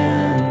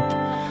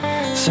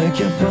van. Said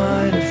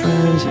goodbye to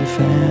friends and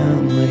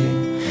family,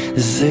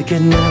 as they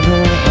could never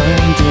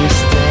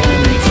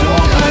understand. They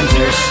don't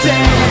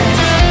understand.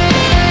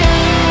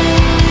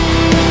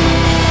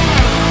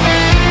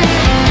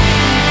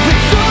 They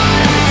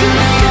don't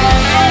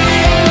understand.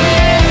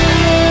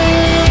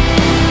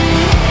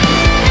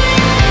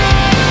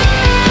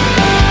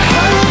 I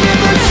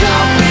remember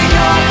jumping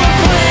off of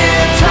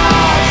cliff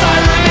tops. I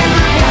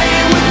remember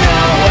playing with no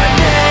one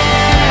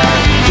there.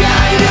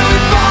 Yeah, I knew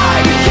if I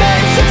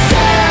became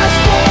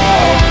successful,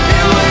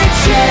 it wouldn't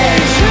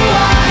change who I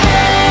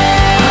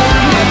am. I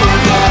remember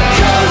the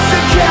coast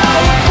of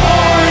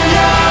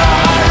California.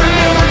 I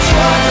remember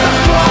trucks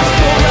across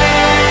the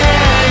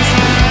lands.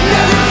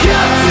 Never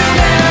kept too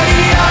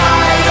many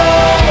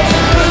idols,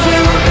 'cause we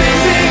were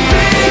busy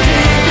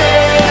being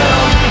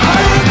them. I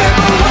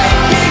remember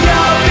waking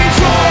up in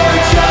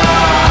Georgia. I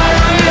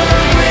remember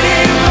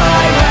winning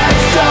my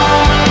last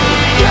job.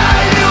 Yeah,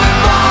 I knew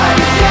if I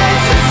became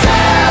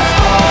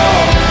successful,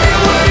 it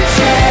wouldn't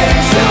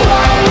change who I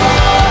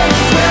was.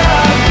 'Cause where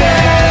I've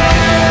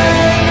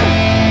been,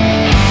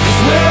 'cause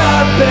where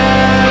I've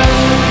been.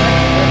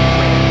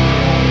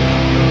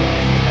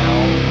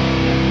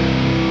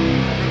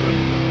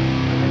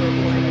 I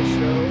remember playing a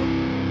show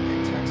in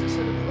Texas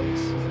at a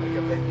place, like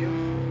a venue,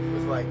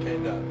 with like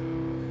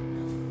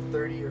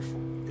 30 or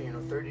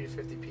 30 to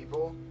 50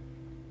 people,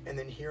 and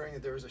then hearing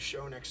that there was a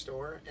show next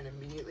door, and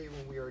immediately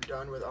when we were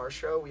done with our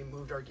show, we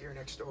moved our gear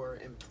next door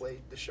and played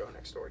the show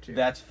next door too.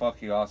 That's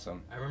fucking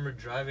awesome. I remember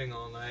driving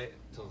all night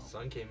until the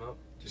sun came up.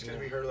 Just because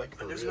we heard like,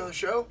 there's another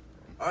show?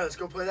 Alright, let's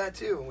go play that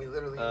too. And we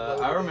literally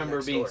loaded I in remember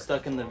next being door.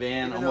 stuck in the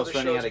van, Even though almost the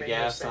running shows out of made no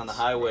gas on the sense.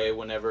 highway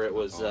whenever it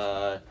was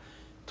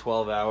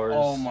 12 hours.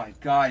 Oh my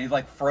god, he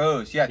like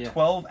froze. Yeah, Yeah.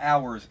 12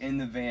 hours in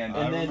the van.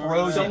 And then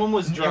frozen. someone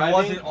was It driving.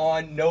 wasn't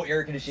on, no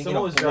air conditioning. Someone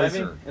in a was driving,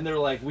 blizzard. and they were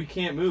like, "We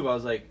can't move." I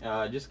was like,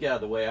 "Just get out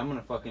of the way. I'm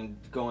gonna fucking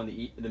go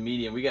in the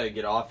median. We gotta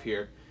get off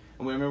here."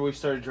 And we remember we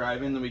started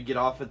driving, then we get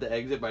off at the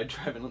exit by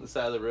driving on the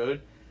side of the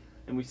road,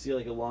 and we see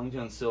like a Long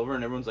John Silver,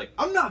 and everyone's like,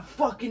 "I'm not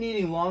fucking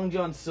eating Long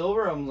John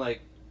Silver." I'm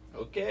like,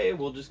 "Okay,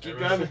 we'll just keep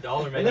driving."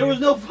 Dollar And there was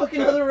no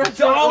fucking other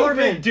restaurant Dollar open.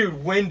 menu,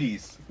 dude.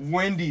 Wendy's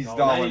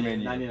dollar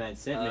menu.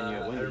 99-cent menu.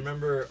 at I Wendy's.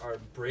 remember our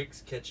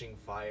brakes catching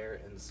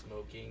fire and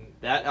smoking.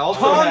 That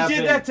also Tom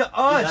happened. did that to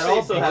us. That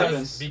also because,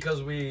 happens.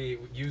 because we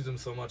used them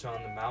so much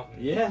on the mountain.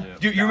 Yeah.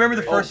 Dude, you remember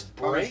the first?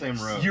 On the same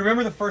road. You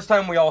remember the first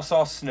time we all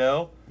saw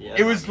snow? Yeah.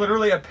 It was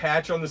literally a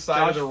patch on the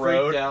side of Josh the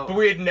road, freaked out. but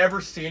we had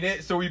never seen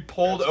it, so we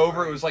pulled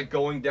over. It was like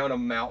going down a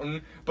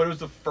mountain, but it was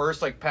the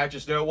first like patch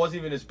of snow. It wasn't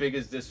even as big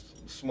as this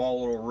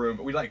small little room,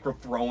 but we like were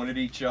throwing at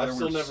each other. I've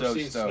still we were never so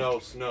seen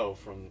stoked. snow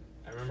from.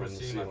 I remember from the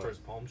seeing my ceiling.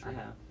 first palm tree. I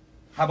have.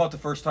 How about the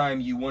first time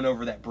you went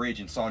over that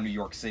bridge and saw New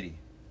York City?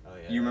 Oh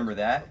yeah. You remember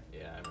that?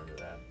 Yeah, I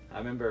remember that. I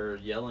remember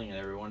yelling at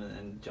everyone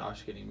and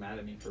Josh getting mad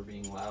at me for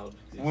being loud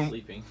because he was When-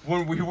 sleeping.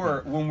 When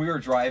we were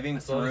driving I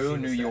still haven't through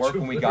seen the New Statue York of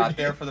when we Liberty. got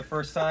there for the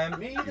first time,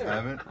 Me You either.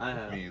 haven't? I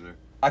have. Me either.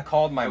 I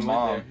called my I went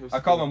mom. there. It was I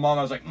called cool. my mom.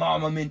 I was like,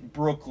 "Mom, I'm in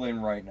Brooklyn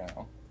right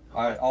now."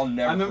 I'll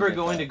never. I remember forget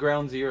going that. to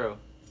Ground Zero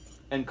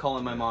and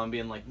calling my mom and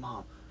being like,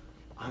 "Mom,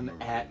 I'm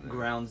remember at that.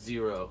 Ground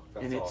Zero,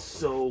 That's and it's awesome.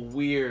 so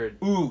weird."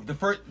 Ooh, the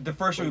first But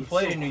we it's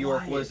played so in New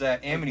York quiet. was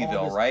at Like, all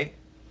Amityville, this- right?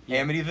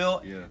 Yeah.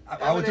 Amityville. Yeah.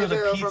 I went to the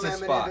Amityville pizza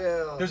from spot.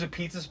 Amityville. There's a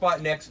pizza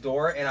spot next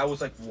door, and I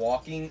was like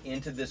walking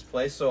into this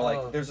place. So like,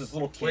 Oh. there's this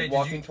little kid Wait, did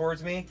walking you-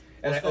 towards me,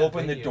 and I What's that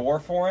opened the venue? door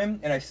for him,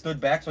 and I stood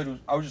back. So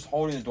I was just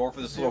holding the door for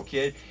this little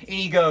kid, and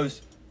he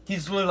goes,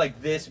 he's literally like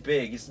this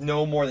big. He's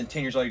no more than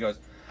 10 years old. He goes,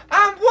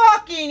 "I'm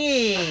walking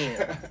in,"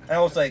 and I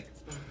was like,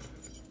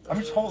 "I'm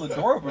just holding the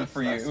door open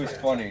for you." It was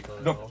funny.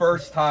 The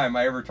first time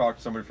I ever talked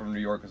to somebody from New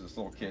York was this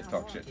little kid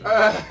talked shit to me.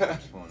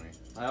 It's funny.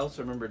 I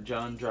also remember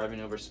John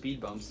driving over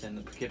speed bumps in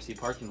the Poughkeepsie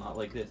parking lot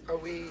like this. Are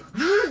we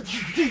on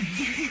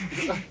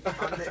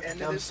the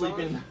end of I'm this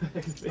sleeping.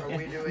 song? Are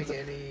we doing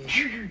any?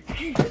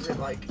 Is it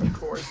like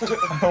chorus?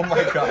 Oh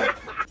my god.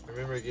 I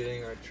remember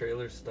getting our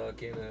trailer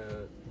stuck in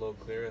a low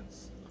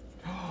clearance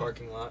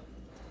parking lot.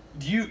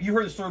 You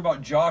heard the story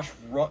about Josh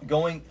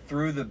going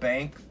through the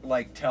bank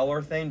like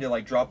teller thing to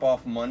like drop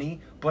off money,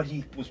 but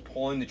he was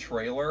pulling the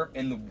trailer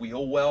and the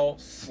wheel well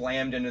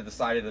slammed into the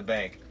side of the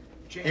bank.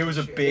 It was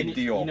a big And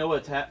deal. You know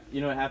what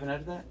happened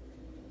after that?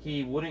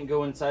 He wouldn't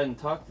go inside and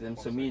talk to them,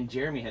 so me and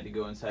Jeremy had to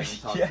go inside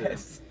and talk to them.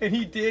 Yes, and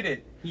he did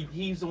it.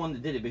 He's the one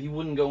that did it, but he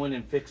wouldn't go in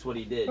and fix what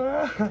he did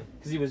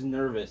because he was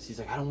nervous. He's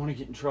like, "I don't want to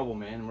get in trouble,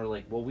 man." And we're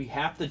like, "Well, we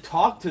have to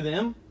talk to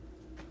them.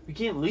 We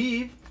can't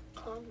leave."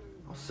 I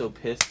was so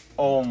pissed.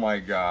 Oh my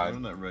When god.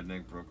 that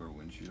redneck broke our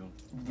windshield.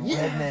 The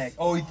redneck.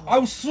 Oh, I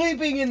was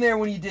sleeping in there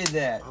when he did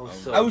that. I was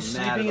so I was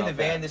mad sleeping in the about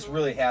van. that. This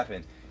really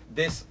happened.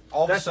 This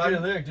all of a That's the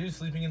sudden. lyric, dude.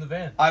 Sleeping in the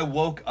van. I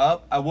woke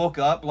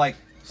up like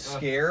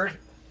scared,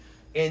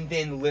 and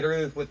then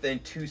literally within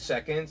 2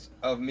 seconds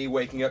of me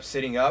waking up,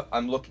 sitting up,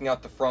 I'm looking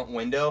out the front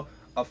window.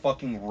 a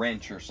fucking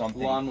wrench or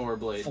something Lawnmower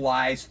blade.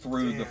 flies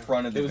through the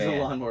front of the It was van.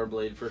 a lawnmower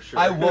blade for sure.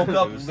 I woke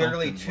up It was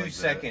literally something 2 like that.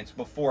 seconds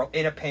before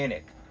in a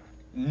panic,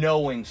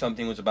 knowing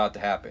something was about to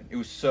happen. It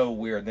was so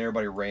weird. And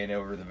everybody ran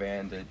over to the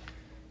van to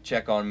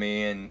check on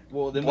me, and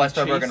Well, then bless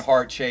we our broken chased-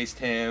 heart chased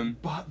him.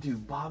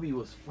 Dude, Bobby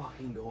was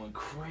fucking going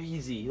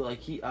crazy.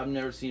 Like I've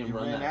never seen him You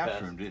run ran that after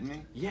fast. him, didn't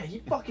he? Yeah, he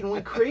fucking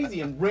went crazy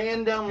and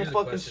ran down the Here's a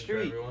fucking question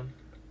for street. everyone.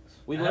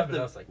 We That left happened to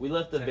the us, like, we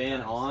left the 10 van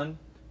times. on.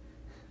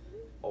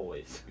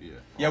 Always. Yeah. Yeah,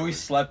 we Always.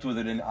 slept with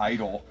it in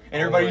idle,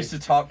 and everybody used to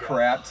talk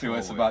crap to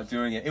us Always. about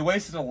doing it. It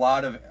wasted a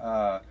lot of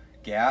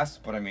gas,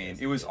 but I mean,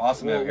 it was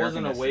awesome. to Well, have it air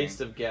wasn't a conditioning.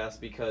 waste of gas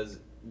because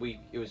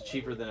it was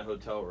cheaper than a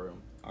hotel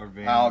room. Our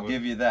van. I'll was,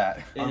 give you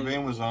that. Our And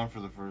van was on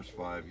for the first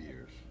 5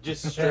 years.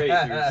 just straight,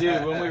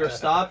 dude. When we were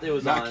stopped, it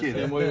was Not on,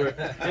 kidding. and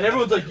and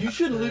everyone's like, "You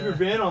shouldn't leave your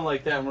van on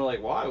like that." And we're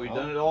like, "Why? We've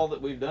done it all.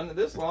 We've done it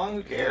this long.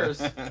 Who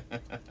cares?" And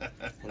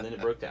then it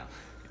broke down.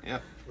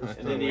 Yep.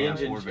 And then the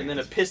engine, and then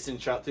a piston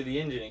shot through the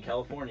engine in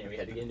California. We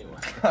had to get a new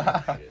one.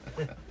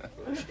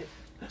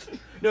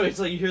 No, it's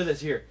like you hear this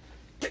here.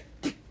 Tick,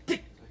 tick,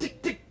 tick,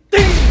 tick, tick,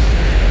 ding!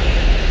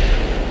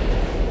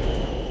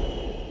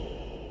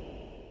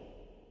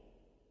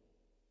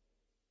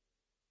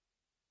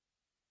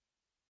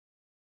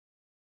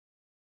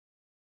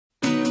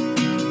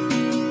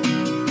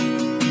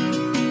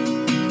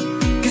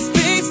 Cause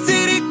things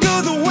didn't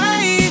go the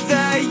way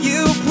that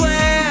you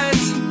planned.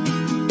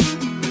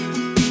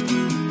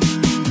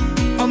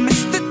 I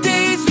miss the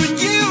days when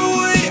you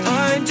would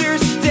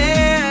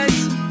understand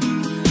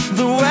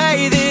the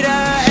way that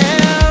I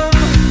am.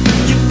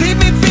 You leave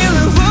me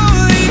feeling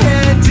lonely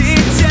and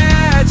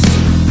detached.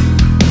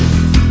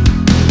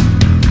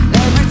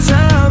 Every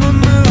time I'm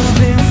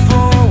moving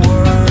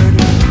forward,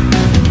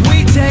 we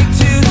take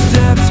 2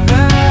 steps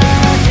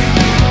back.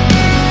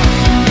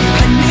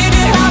 I need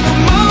to have a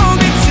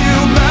moment to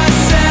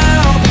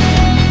myself.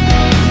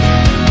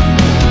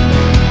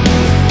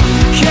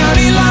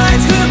 County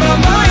lines clear my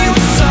mind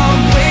with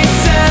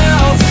someplace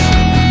else.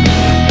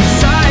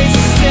 Besides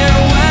the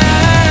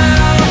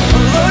stairwell,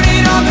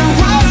 loaded on the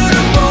road,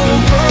 I'm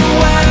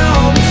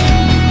overwhelmed.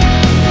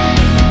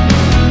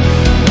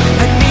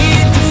 I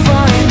need to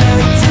find the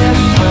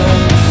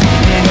difference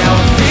in how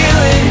I feel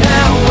and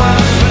how I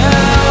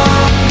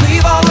felt.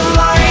 Leave all the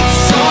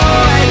lights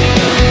on,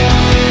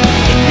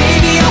 and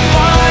maybe I'll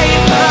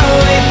find my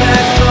way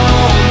back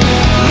home.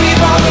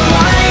 Leave all the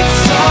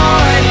lights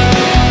on.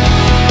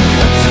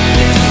 I took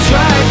this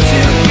drive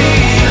to be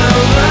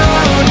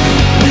alone.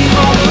 Leave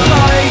all the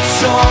lights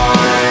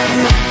on.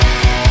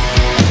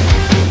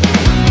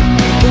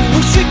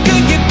 Wish we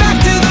could get back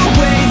to the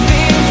way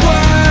things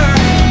were.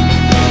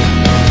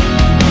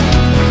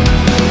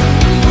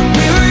 When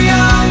we were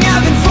young,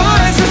 having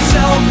fun, so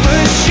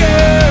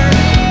self-assured.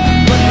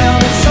 But now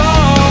it's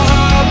all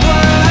a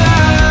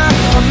blur.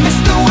 I miss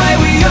the way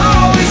we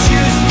always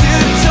used to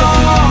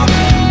talk.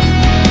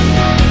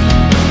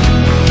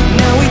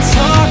 Now we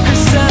talk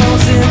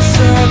ourselves in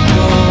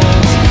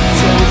circles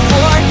till we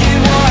forget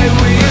why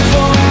we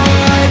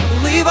fought.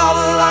 Leave all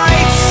the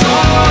lights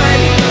on,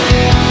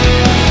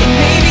 and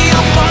maybe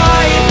I'll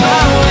find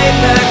my way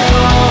back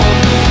home.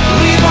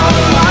 Leave all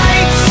the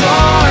lights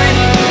on.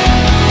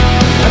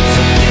 I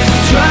took this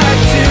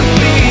drive to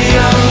be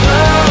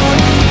alone.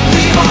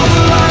 Leave all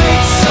the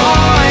lights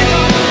on.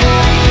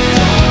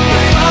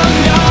 If I'm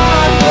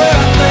not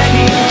worth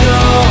letting go,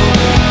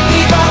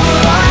 leave all the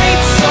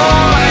lights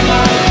on.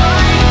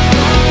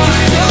 You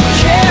still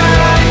care,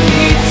 I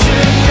need to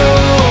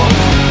know.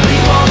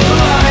 Leave all the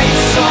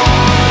lights on.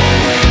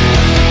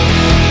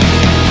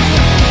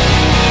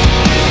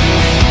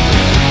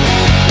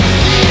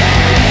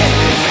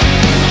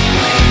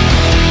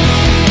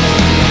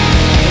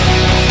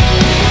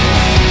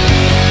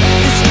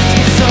 This gets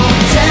me so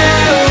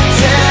down,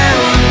 down,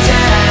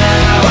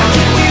 down. Why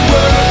can't we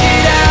work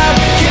it out?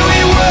 Can we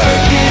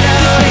work it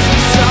out? This makes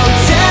me so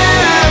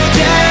down,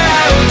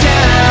 down,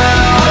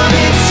 down. I've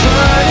been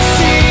trying to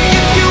see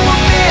if you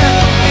were there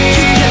for me.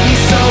 You get me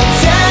so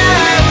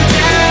down,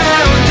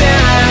 down,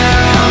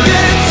 down. I'm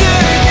gonna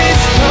turn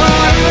this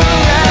car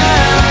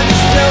around.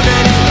 Just know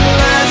that it's the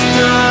last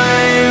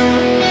time.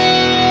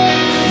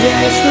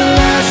 Yeah, it's the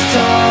last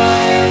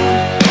time.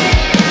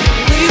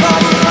 Leave all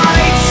the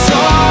lights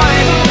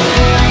on,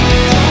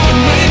 and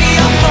maybe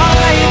I'll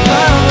find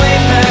my way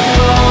back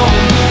home.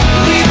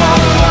 Leave all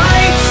the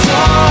lights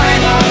on.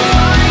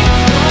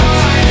 I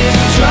took this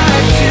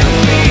drive to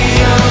be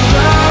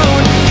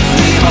alone.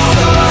 Leave all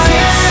the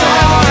lights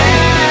on.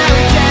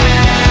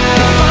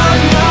 If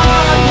I'm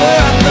not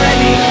worth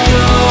letting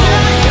go,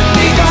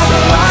 leave all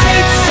the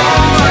lights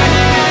on.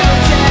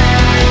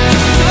 You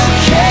still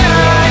care,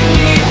 I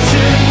need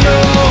to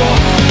know.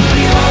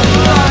 Leave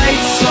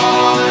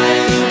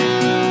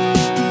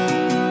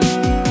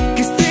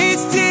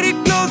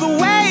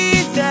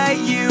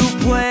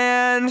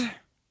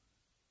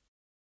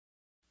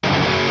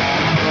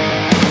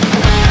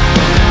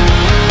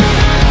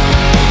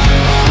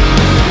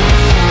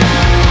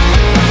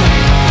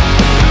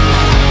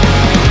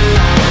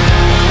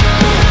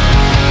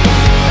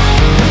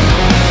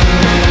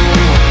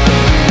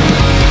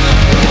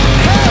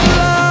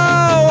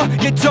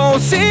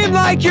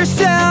like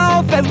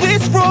yourself. At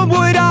least from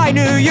what I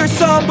knew, you're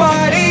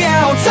somebody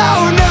else.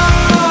 Oh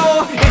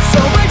no, it's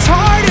so much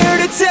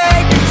harder to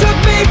take. It took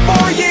me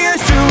 4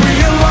 years to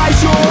realize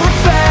you're a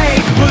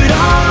fake. But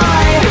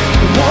I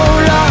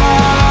won't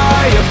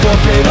lie, I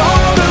forfeit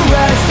all the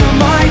rest of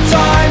my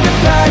time to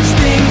patch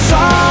things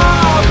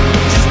up,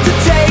 just to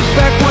take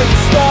back what you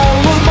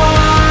stole of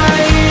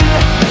mine.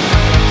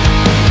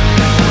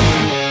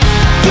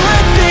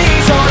 Good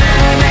things are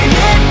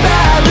ending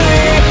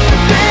badly.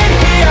 Been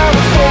here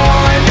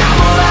before and I'm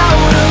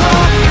allowed to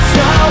look. It's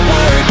not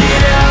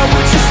working out,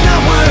 we're just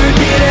not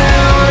working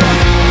out.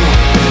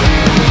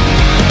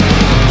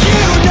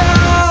 You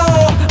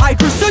know, I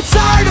grew so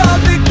tired of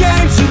the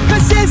games you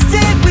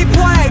consistently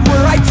played,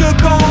 where I took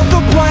all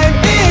the blame.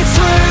 It's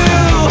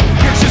true,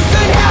 you're just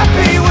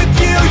unhappy with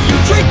you. You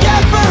drink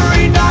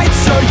every night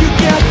so you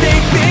can't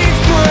think things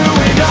through.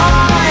 And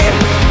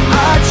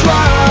I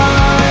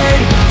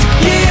tried to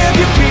give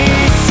you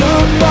peace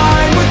of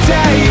mind. One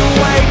day you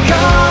wake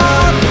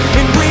up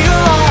and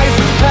realize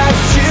it's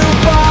passed you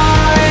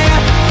by.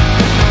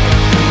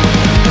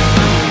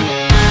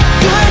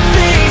 Good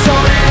things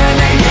are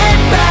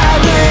ending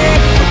badly.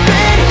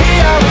 Been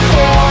here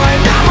before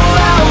and I'm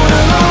allowed to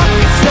look.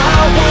 It's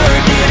not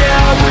working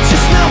out, we're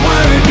just not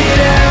working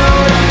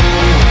out.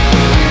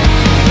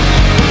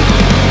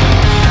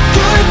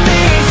 Good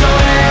things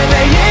are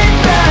ending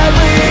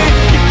badly.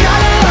 You got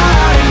a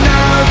lot of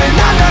nerve and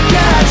I'm not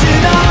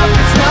catching up.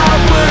 It's not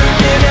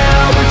working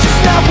out, we're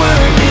just not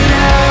working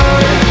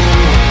out.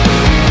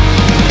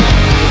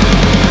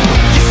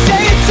 You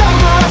say it's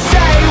over, I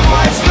say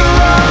what's the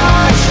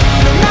rush?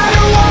 No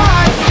matter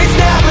what, it's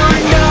never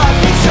enough.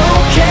 You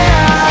don't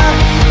care,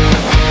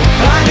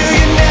 I knew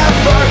you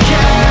never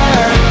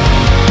cared.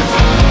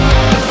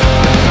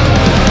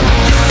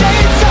 You say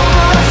it's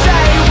over, I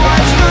say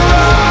what's the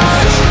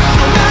rush?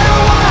 No matter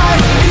what,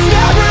 it's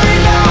never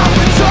enough.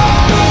 I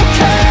don't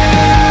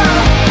care,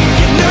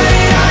 you knew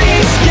that I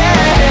ain't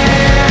scared.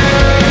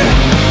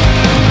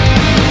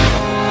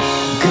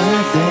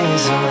 Good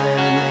things are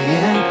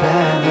ending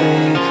badly.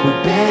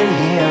 We've been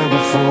here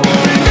before.